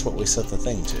 so that's what we set the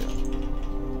thing to.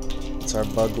 What's our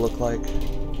bug look like?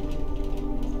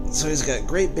 So he's got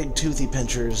great big toothy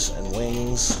pinchers and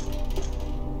wings.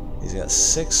 He's got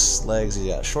 6 legs. He's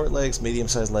got short legs,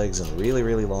 medium-sized legs, and really,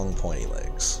 really long pointy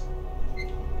legs.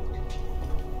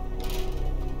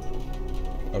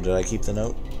 Oh, did I keep the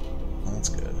note? Oh, that's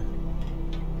good.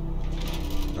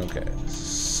 Okay,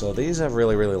 so these have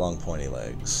really, really long pointy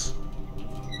legs.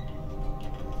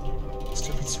 What's the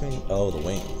difference between... Oh, the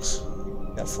wings.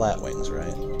 Got flat wings,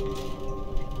 right?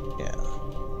 Yeah,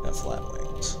 got flat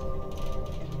wings.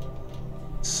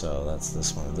 So that's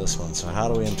this one or this one. So how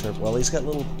do we interpret... Well, he's got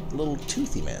little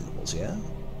toothy mandibles, yeah?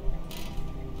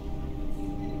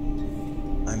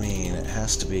 I mean, it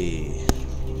has to be...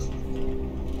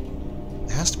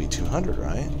 It has to be 200,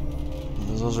 right?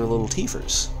 Those are little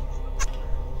teethers.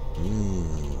 I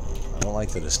don't like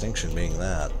the distinction being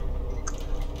that.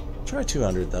 Try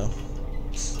 200, though.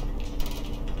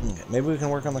 Okay, maybe we can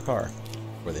work on the car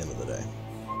for the end of the day.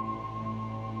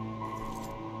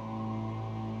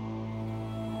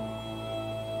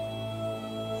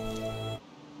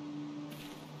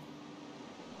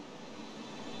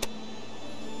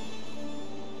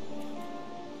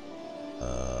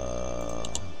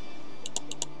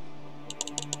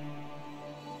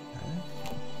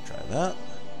 That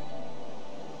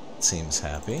seems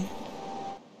happy.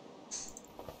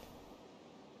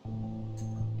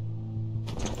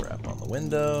 Wrap on the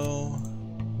window.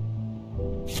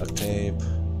 Duct tape.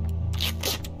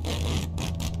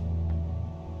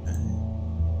 Okay.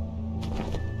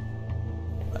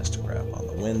 Plastic wrap on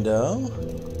the window.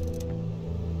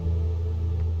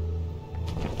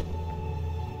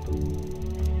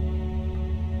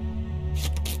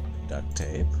 Duct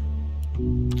tape.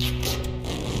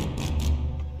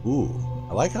 Ooh,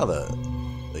 I like how the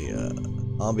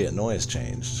ambient noise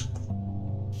changed.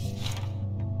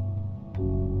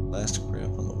 Plastic wrap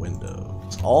on the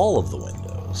windows. All of the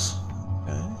windows.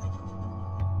 Okay.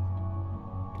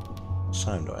 How much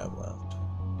time do I have left?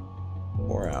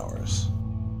 4 hours.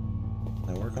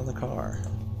 I work on the car.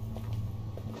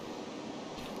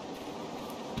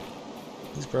 What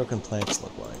do these broken planks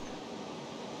look like?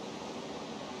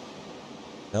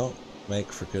 Don't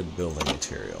make for good building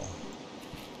material.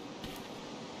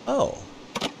 Oh.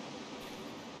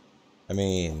 I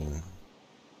mean,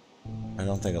 I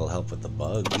don't think it'll help with the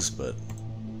bugs, but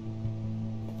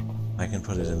I can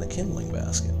put it in the kindling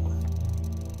basket.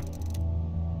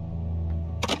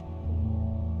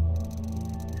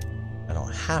 I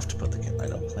don't have to put the kindling. I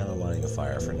don't plan on lighting a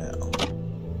fire for now.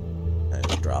 Can I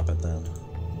just drop it then?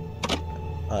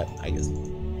 I guess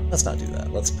let's not do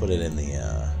that. Let's put it in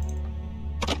the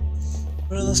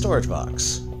storage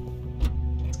box.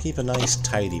 Keep a nice,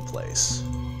 tidy place.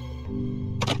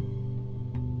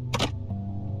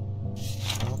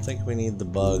 I don't think we need the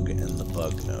bug and the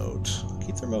bug note.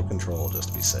 Keep the remote control just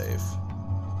to be safe.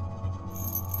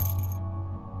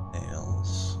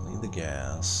 Nails. Need the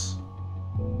gas.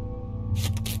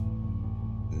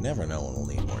 Never know when we'll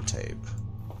need more tape.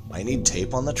 I need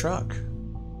tape on the truck.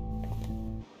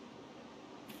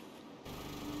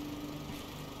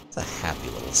 It's a happy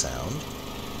little sound.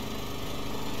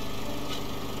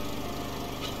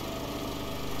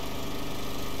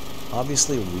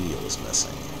 Obviously, a wheel is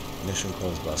missing. Ignition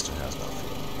coil's busted, has no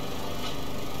fuel.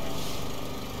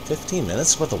 15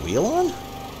 minutes with the wheel on?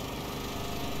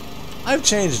 I've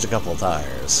changed a couple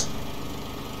tires.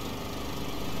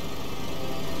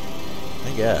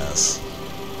 I guess.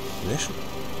 Ignition?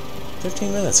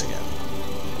 15 minutes again.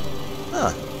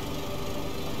 Huh.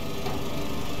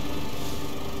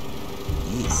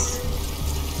 Eesh.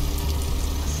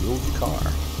 Fueled the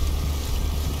car.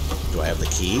 Do I have the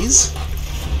keys?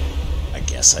 I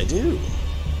guess I do.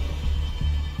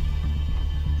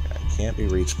 I can't be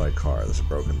reached by car. There's a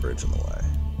broken bridge in the way.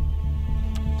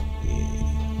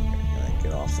 Can I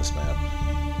get off this map?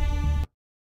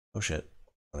 Oh shit.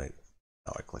 Wait.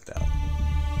 Oh, I clicked out.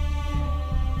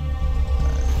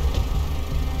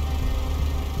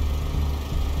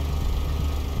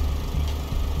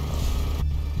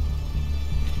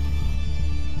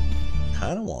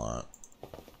 Kinda want...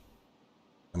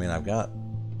 I mean, I've got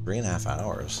 3.5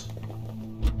 hours.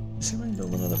 Let's see if I can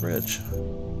build another bridge.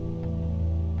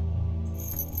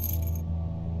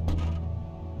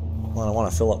 Well, I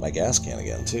want to fill up my gas can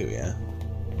again, too, yeah?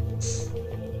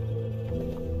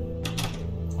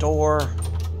 Door!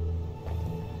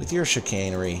 With your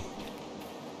chicanery.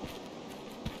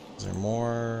 Is there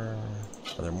more...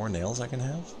 Are there more nails I can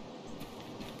have?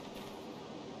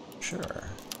 Sure.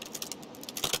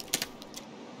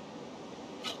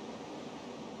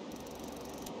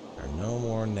 There are no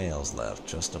more nails left,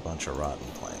 just a bunch of rotten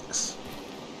planks.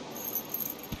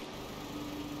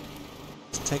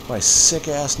 Let's take my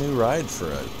sick-ass new ride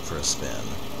for a spin.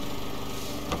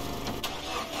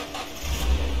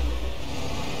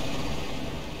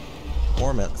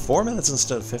 Four minutes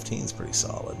instead of 15 is pretty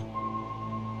solid.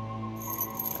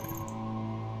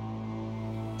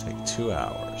 Okay. Take 2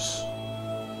 hours.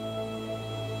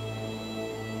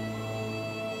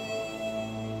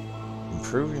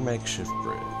 Improve your makeshift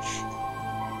bridge.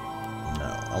 No,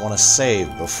 I want to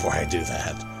save before I do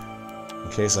that,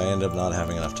 in case I end up not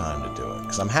having enough time to do it.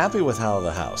 Because I'm happy with how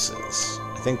the house is.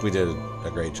 I think we did a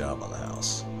great job on the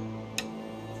house.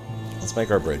 Let's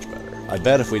make our bridge better. I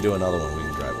bet if we do another one, we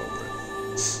can drive over it.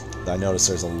 I notice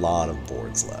there's a lot of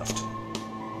boards left.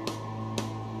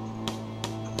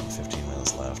 15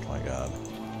 minutes left, my god.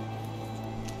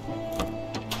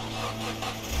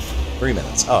 3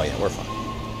 minutes. Oh yeah, we're fine.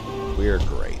 We're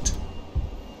great.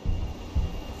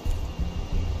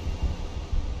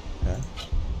 Okay.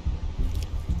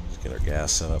 Let's get our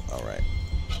gas set up. Alright.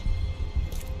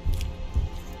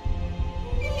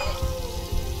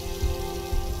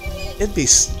 It'd be...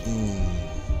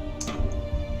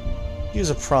 use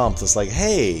a prompt that's like,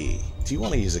 hey, do you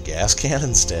want to use a gas can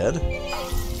instead?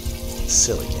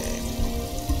 Silly game.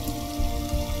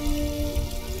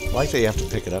 I like that you have to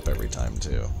pick it up every time,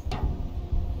 too.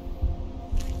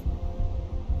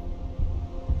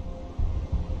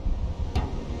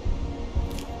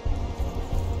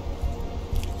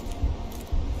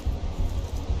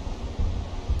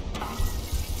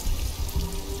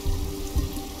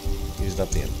 Used up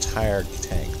the entire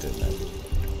tank, didn't it?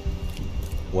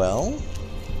 Well...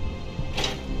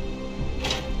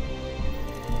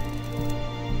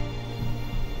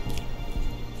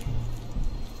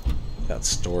 got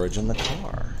storage in the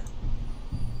car.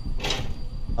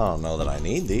 I don't know that I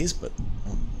need these, but...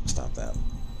 oh, stop that.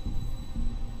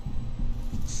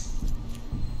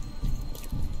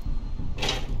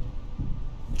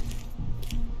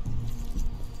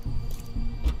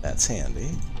 That's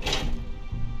handy.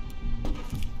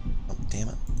 Oh, damn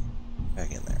it.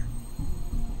 Back in there.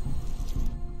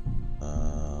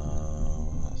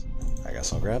 I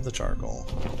guess I'll grab the charcoal.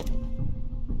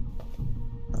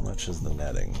 How much is the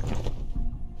netting?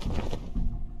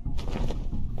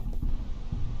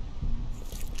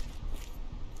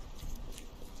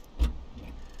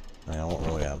 I don't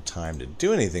really have time to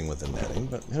do anything with the netting,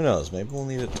 but who knows, maybe we'll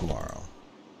need it tomorrow.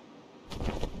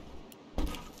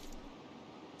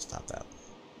 Stop that.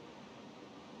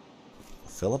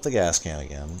 Fill up the gas can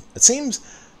again. It seems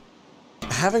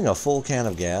having a full can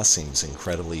of gas seems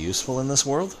incredibly useful in this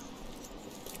world.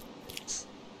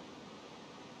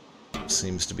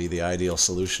 Seems to be the ideal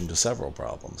solution to several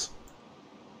problems.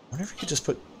 I wonder if you could just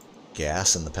put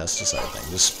gas in the pesticide thing.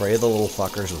 Just spray the little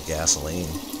fuckers with gasoline.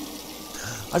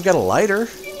 I've got a lighter!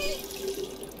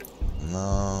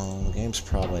 No, the game's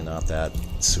probably not that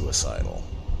suicidal.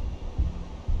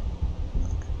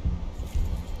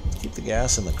 Okay. Keep the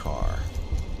gas in the car.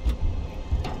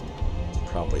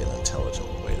 It's probably an intelligent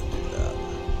way to do that.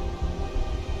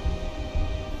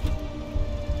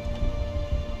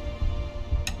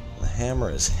 The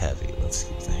hammer is heavy. Let's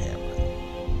keep the hammer.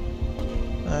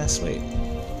 Ah, sweet.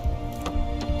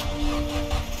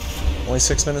 Only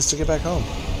 6 minutes to get back home.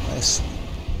 Nice.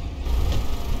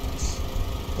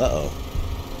 Uh-oh.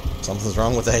 Something's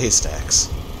wrong with the haystacks.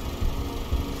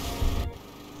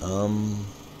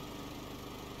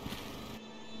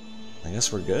 I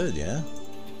guess we're good, yeah?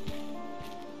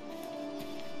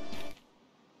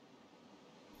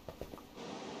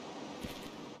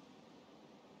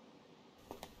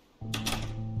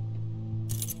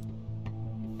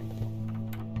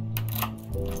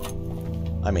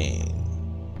 I mean...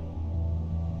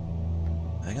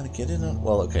 I gotta get in on...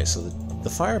 well, okay, so the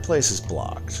fireplace is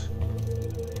blocked.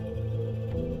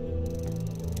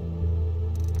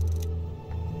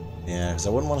 Yeah, because I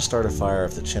wouldn't want to start a fire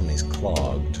if the chimney's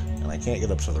clogged, and I can't get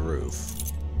up to the roof.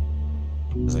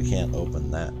 Because I can't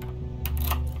open that.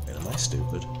 Wait, am I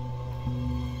stupid?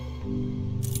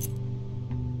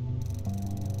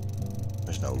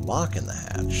 There's no lock in the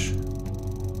hatch.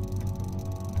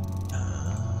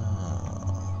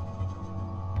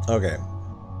 Oh. Okay.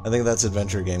 I think that's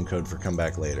adventure game code for come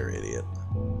back later, idiot.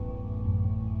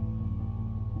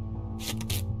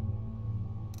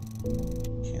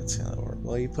 Can't see how that works.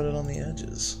 Well, you put it on the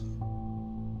edges.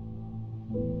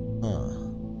 Huh.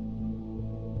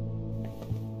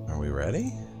 Are we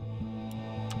ready?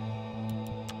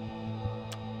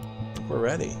 I think we're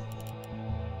ready.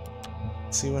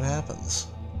 Let's see what happens.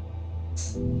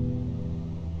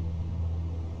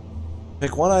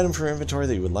 Pick one item from your inventory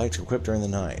that you would like to equip during the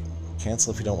night.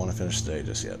 Cancel if you don't want to finish the day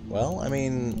just yet. Well, I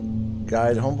mean,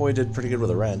 guide, Homeboy did pretty good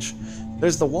with a wrench.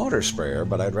 There's the water sprayer,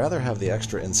 but I'd rather have the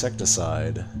extra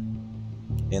insecticide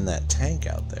in that tank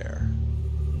out there.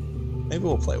 Maybe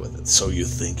we'll play with it. So you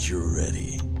think you're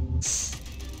ready?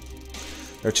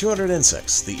 There are 200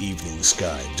 insects. The evening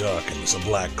sky darkens. A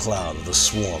black cloud of the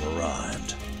swarm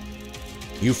arrived.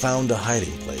 You found a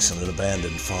hiding place in an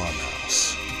abandoned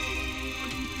farmhouse.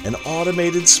 An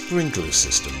automated sprinkler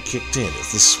system kicked in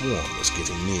as the swarm was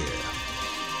getting near.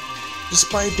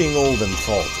 Despite being old and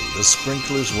faulty, the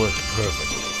sprinklers worked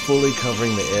perfectly, fully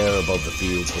covering the air above the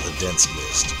fields with a dense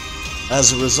mist.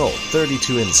 As a result,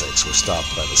 32 insects were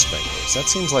stopped by the sprinklers. That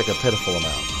seems like a pitiful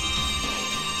amount.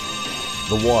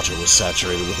 The water was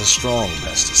saturated with a strong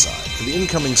pesticide. For the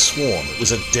incoming swarm, it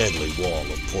was a deadly wall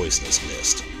of poisonous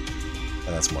mist.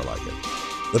 And that's more like it.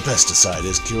 The pesticide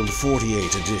has killed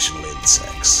 48 additional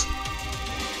insects.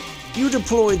 You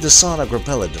deployed the sonic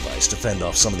repellent device to fend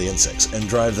off some of the insects and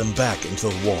drive them back into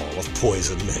the wall of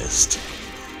poison mist.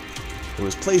 It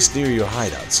was placed near your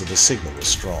hideout, so the signal was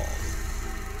strong.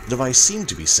 The device seemed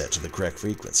to be set to the correct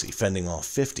frequency, fending off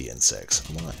 50 insects.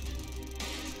 Why?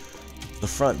 The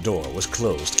front door was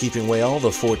closed, keeping away all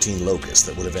the 14 locusts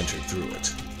that would have entered through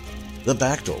it. The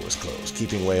back door was closed,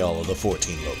 keeping away all of the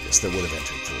 14 locusts that would have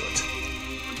entered through it.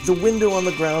 The window on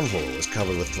the ground floor was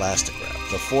covered with plastic wrap.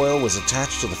 The foil was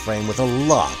attached to the frame with a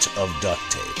lot of duct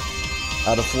tape.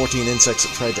 Out of 14 insects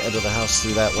that tried to enter the house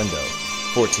through that window,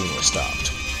 14 were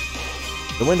stopped.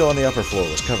 The window on the upper floor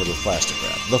was covered with plastic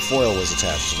wrap. The foil was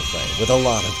attached to the frame with a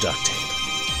lot of duct tape.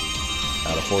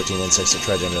 Out of 14 insects that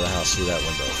tried to enter the house through that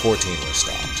window, 14 were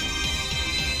stopped.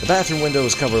 The bathroom window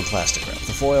was covered with plastic wrap.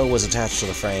 The foil was attached to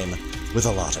the frame with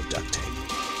a lot of duct tape.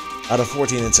 Out of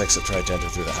 14 insects that tried to enter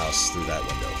through the house through that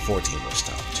window, 14 were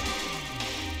stopped.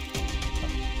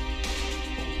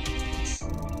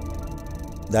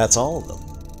 That's all of them.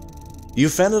 You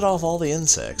fended off all the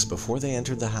insects before they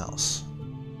entered the house.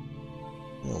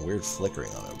 Oh, weird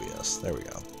flickering on OBS. There we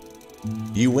go.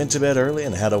 You went to bed early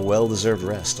and had a well-deserved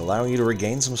rest, allowing you to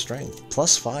regain some strength.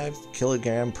 Plus 5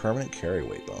 kilogram permanent carry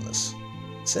weight bonus.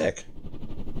 Sick.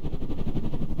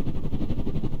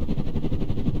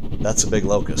 That's a big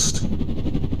locust.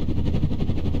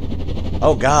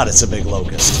 Oh god, it's a big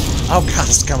locust. Oh god,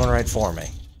 it's coming right for me.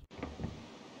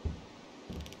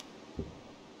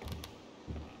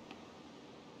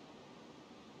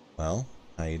 Well,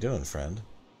 how you doing, friend?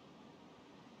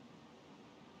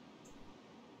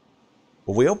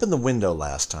 Well, we opened the window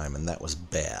last time, and that was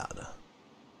bad.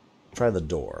 Try the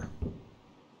door.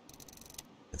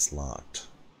 It's locked.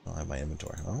 I don't have my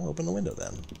inventory. I'll open the window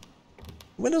then.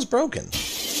 The window's broken.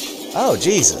 Oh,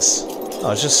 Jesus.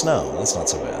 Oh, it's just snow. That's not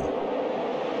so bad.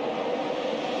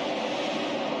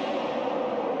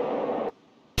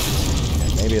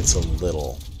 Okay, maybe it's a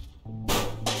little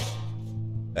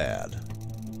bad.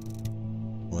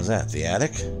 What was that? The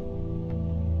attic?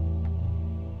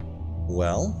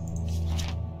 Well,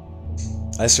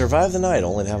 I survived the night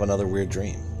only to have another weird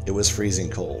dream. It was freezing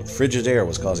cold. Frigid air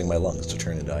was causing my lungs to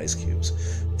turn into ice cubes.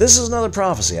 This is another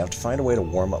prophecy. I have to find a way to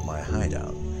warm up my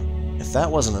hideout. If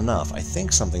that wasn't enough, I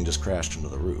think something just crashed into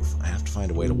the roof. I have to find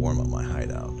a way to warm up my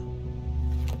hideout.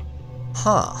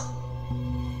 Huh.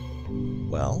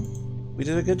 Well, we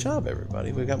did a good job,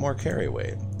 everybody. We got more carry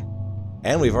weight.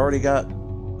 And we've already got...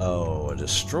 Oh, a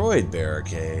destroyed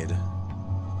barricade.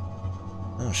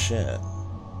 Oh, shit.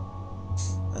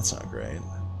 That's not great.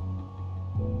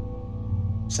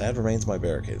 Sad remains my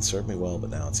barricade. It served me well,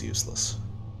 but now it's useless.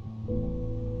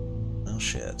 Oh,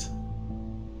 shit.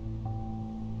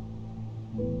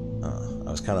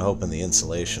 I was kind of hoping the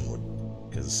insulation would...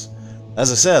 Because,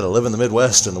 as I said, I live in the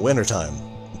Midwest in the wintertime.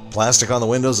 Plastic on the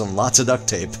windows and lots of duct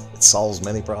tape. It solves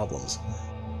many problems.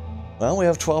 Well, we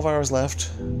have 12 hours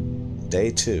left.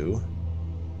 Day 2.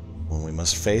 When we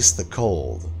must face the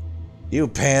cold. You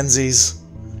pansies!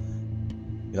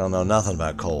 You don't know nothing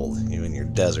about cold. You in your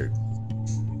desert.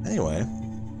 Anyway,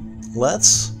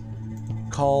 let's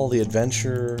call the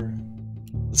adventure...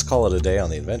 Let's call it a day on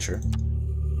the adventure.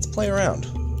 Let's play around.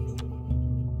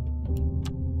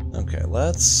 Okay,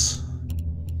 let's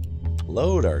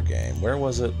load our game. Where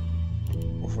was it?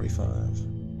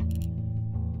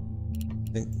 445.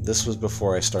 I think this was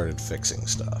before I started fixing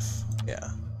stuff.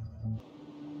 Yeah.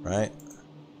 Right?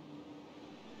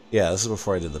 Yeah, this is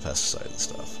before I did the pesticide and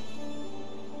stuff.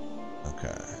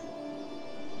 Okay.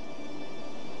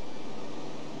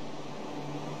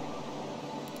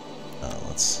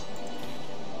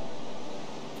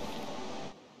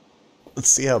 Let's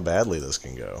see how badly this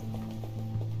can go.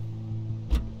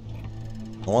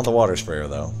 I want the water sprayer,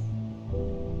 though.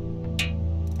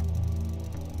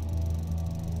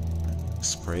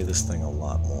 Spray this thing a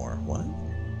lot more. What?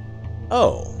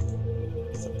 Oh!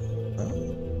 I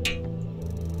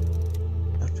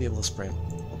have to be able to spray...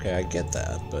 Okay, I get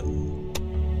that, but...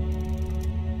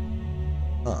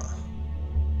 Huh.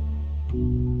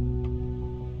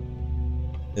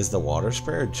 Is the water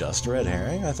sprayer just a red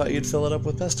herring? I thought you'd fill it up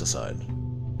with pesticide.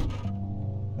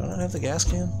 Do I not have the gas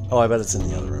can? Oh, I bet it's in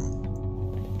the other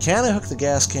room. Can I hook the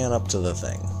gas can up to the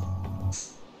thing?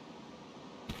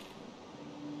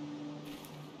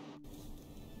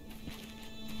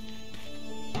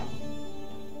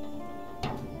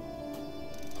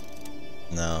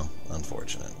 No,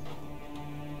 unfortunate.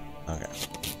 Okay.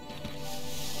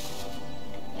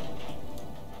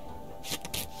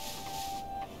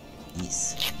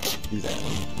 Yes, do that.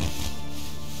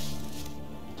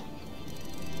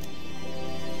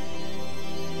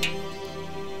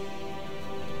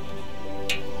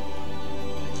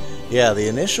 Yeah, the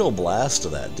initial blast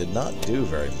of that did not do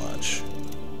very much.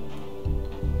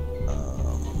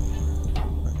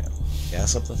 Okay,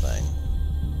 gas up the thing.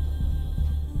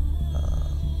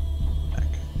 Back.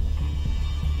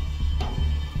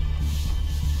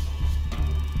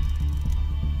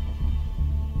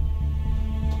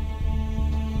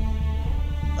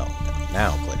 Oh,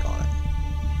 now click on it.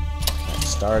 Okay,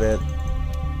 start it.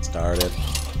 Start it.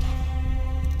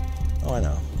 Oh, I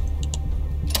know.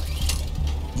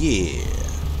 Yeah.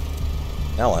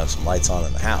 Now we'll have some lights on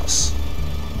in the house.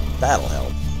 That'll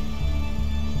help.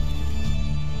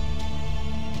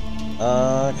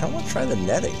 I kinda wanna try the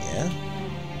netting, yeah?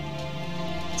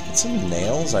 Let's get some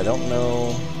nails. I don't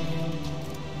know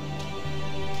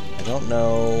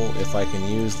if I can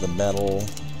use the metal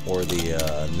or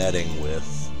the netting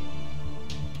with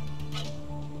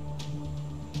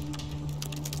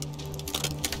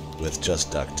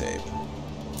just duct tape.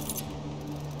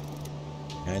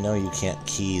 I know you can't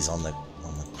keys on the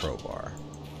crowbar.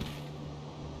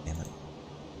 Damn it.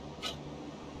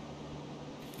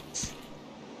 It's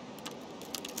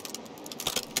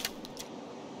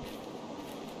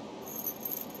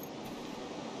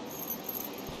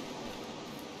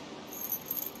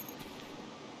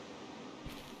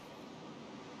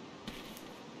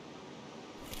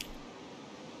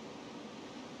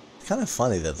kind of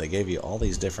funny that they gave you all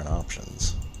these different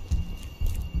options.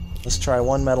 Let's try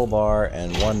one metal bar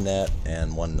and one net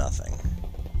and one nothing.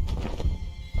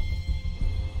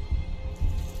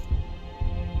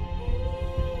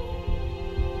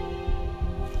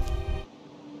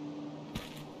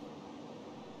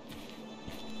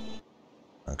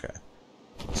 Okay.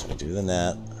 So we do the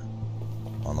net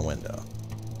on the window.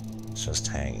 It's just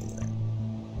hanging there.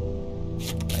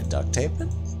 Can I duct tape it?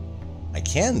 I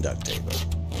can duct tape it.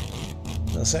 I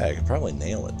was gonna say, I could probably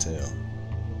nail it too.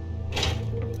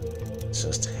 It's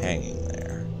just hanging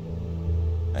there.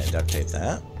 Can I duct tape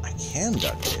that? I can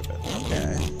duct tape it.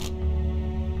 Okay.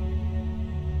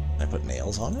 Can I put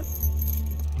nails on it?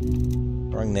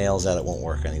 Throwing nails at it won't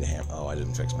work. I need a hammer. Oh, I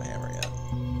didn't fix my hammer yet.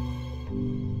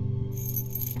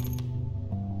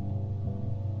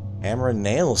 Hammer and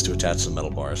nails to attach the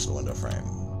metal bars to the window frame.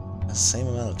 That's the same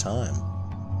amount of time.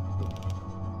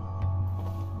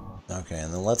 Okay,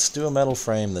 and then let's do a metal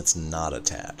frame that's not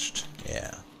attached.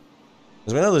 Yeah.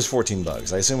 Because we know there's 14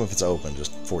 bugs. I assume if it's open,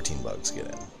 just 14 bugs get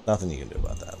in. Nothing you can do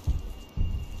about that.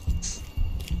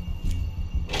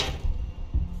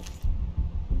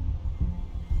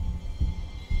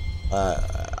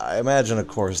 I imagine, of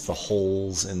course, the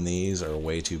holes in these are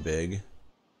way too big.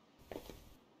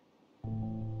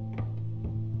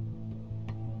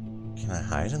 Can I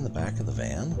hide in the back of the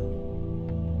van?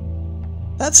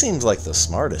 That seems like the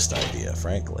smartest idea,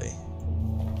 frankly.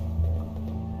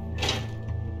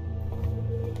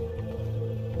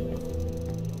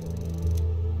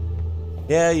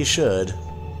 Yeah, you should.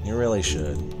 You really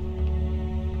should.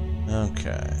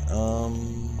 Okay,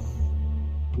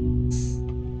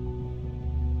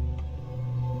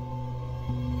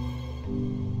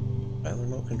 Pilot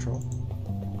remote control?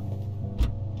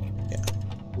 Yeah.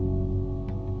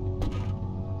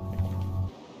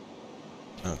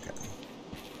 Okay.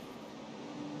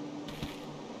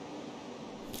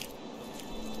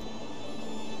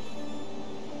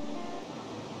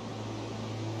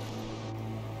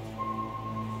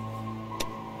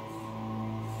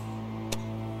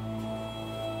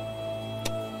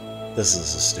 This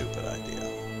is a stupid idea.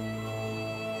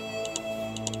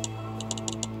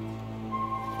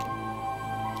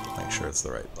 Make sure it's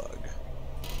the right bug.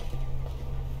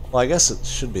 Well, I guess it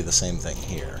should be the same thing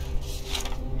here.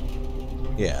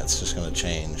 Yeah, it's just going to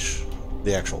change.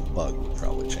 The actual bug will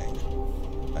probably change.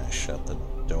 I shut the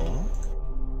door.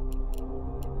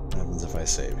 What happens if I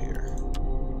save here?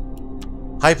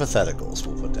 Hypotheticals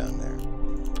we'll put down there.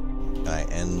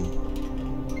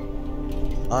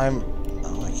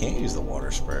 Oh, I can't use the water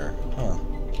sprayer. Huh.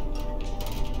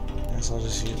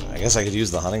 I guess I could use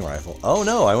the hunting rifle. Oh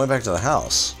no, I went back to the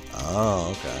house.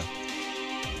 Oh, okay.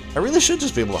 I really should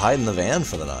just be able to hide in the van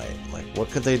for the night. Like, what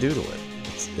could they do to it?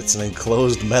 It's an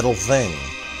enclosed metal thing.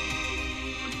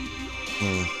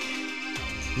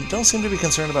 You don't seem to be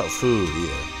concerned about food,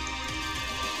 either.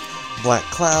 Black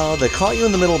cloud. They caught you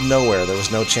in the middle of nowhere. There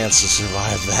was no chance to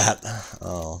survive that.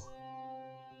 Oh.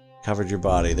 Covered your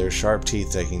body. Their sharp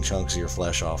teeth taking chunks of your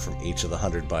flesh off from each of the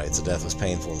 100 bites. The death was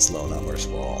painful and slow, not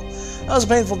merciful. That was a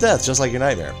painful death, just like your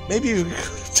nightmare. Maybe you could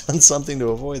have done something to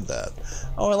avoid that.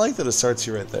 Oh, I like that it starts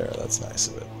you right there. That's nice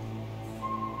of it.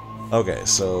 Okay,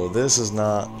 so this is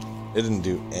not... It didn't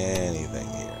do anything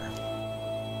here.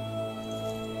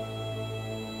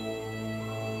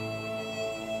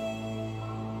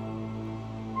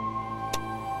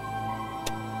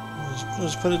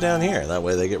 Just put it down here. That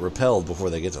way they get repelled before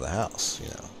they get to the house, you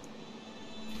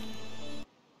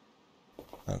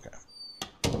know. Okay.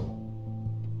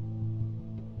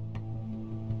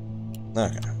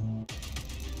 Okay.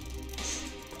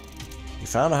 You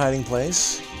found a hiding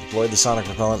place, deployed the sonic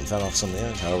repellent and fed off some of the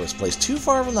others. However, it's placed too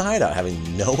far from the hideout, having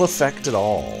no effect at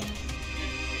all.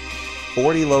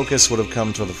 40 locusts would have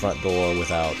come to the front door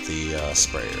without the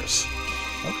sprayers.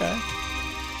 Okay.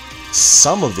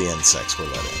 Some of the insects were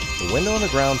let in. The window on the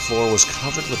ground floor was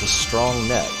covered with a strong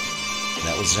net. The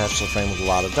net was attached to the frame with a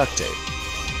lot of duct tape.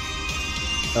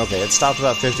 Okay, it stopped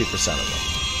about 50% of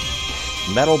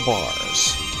them. Metal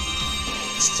bars.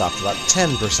 It stopped about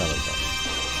 10% of them.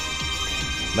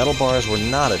 Metal bars were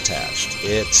not attached.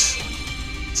 It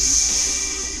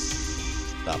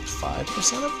stopped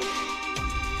 5% of them?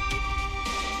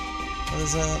 What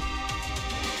is that?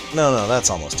 No, that's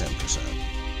almost 10%.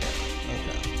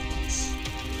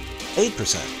 8%.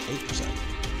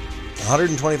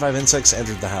 125 insects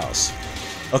entered the house.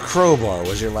 A crowbar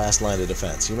was your last line of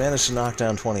defense. You managed to knock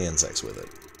down 20 insects with it.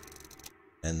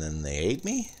 And then they ate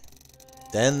me?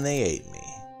 Then they ate me.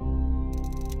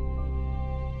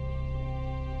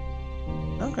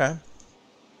 Okay.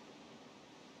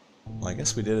 Well, I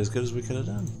guess we did as good as we could have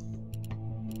done.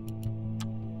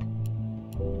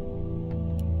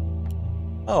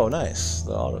 Oh, nice.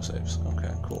 The autosaves.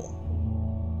 Okay, cool.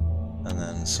 And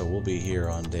then, so we'll be here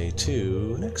on day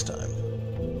 2 next time.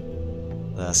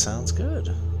 That sounds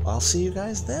good. I'll see you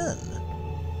guys then.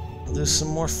 There's some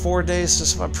more 4 days to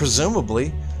survive.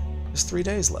 Presumably, there's 3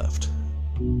 days left.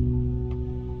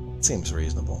 It seems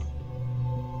reasonable.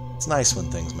 It's nice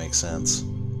when things make sense.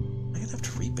 Am I gonna have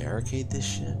to re-barricade this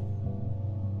shit?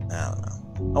 I don't know.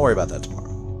 I'll worry about that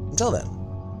tomorrow. Until then.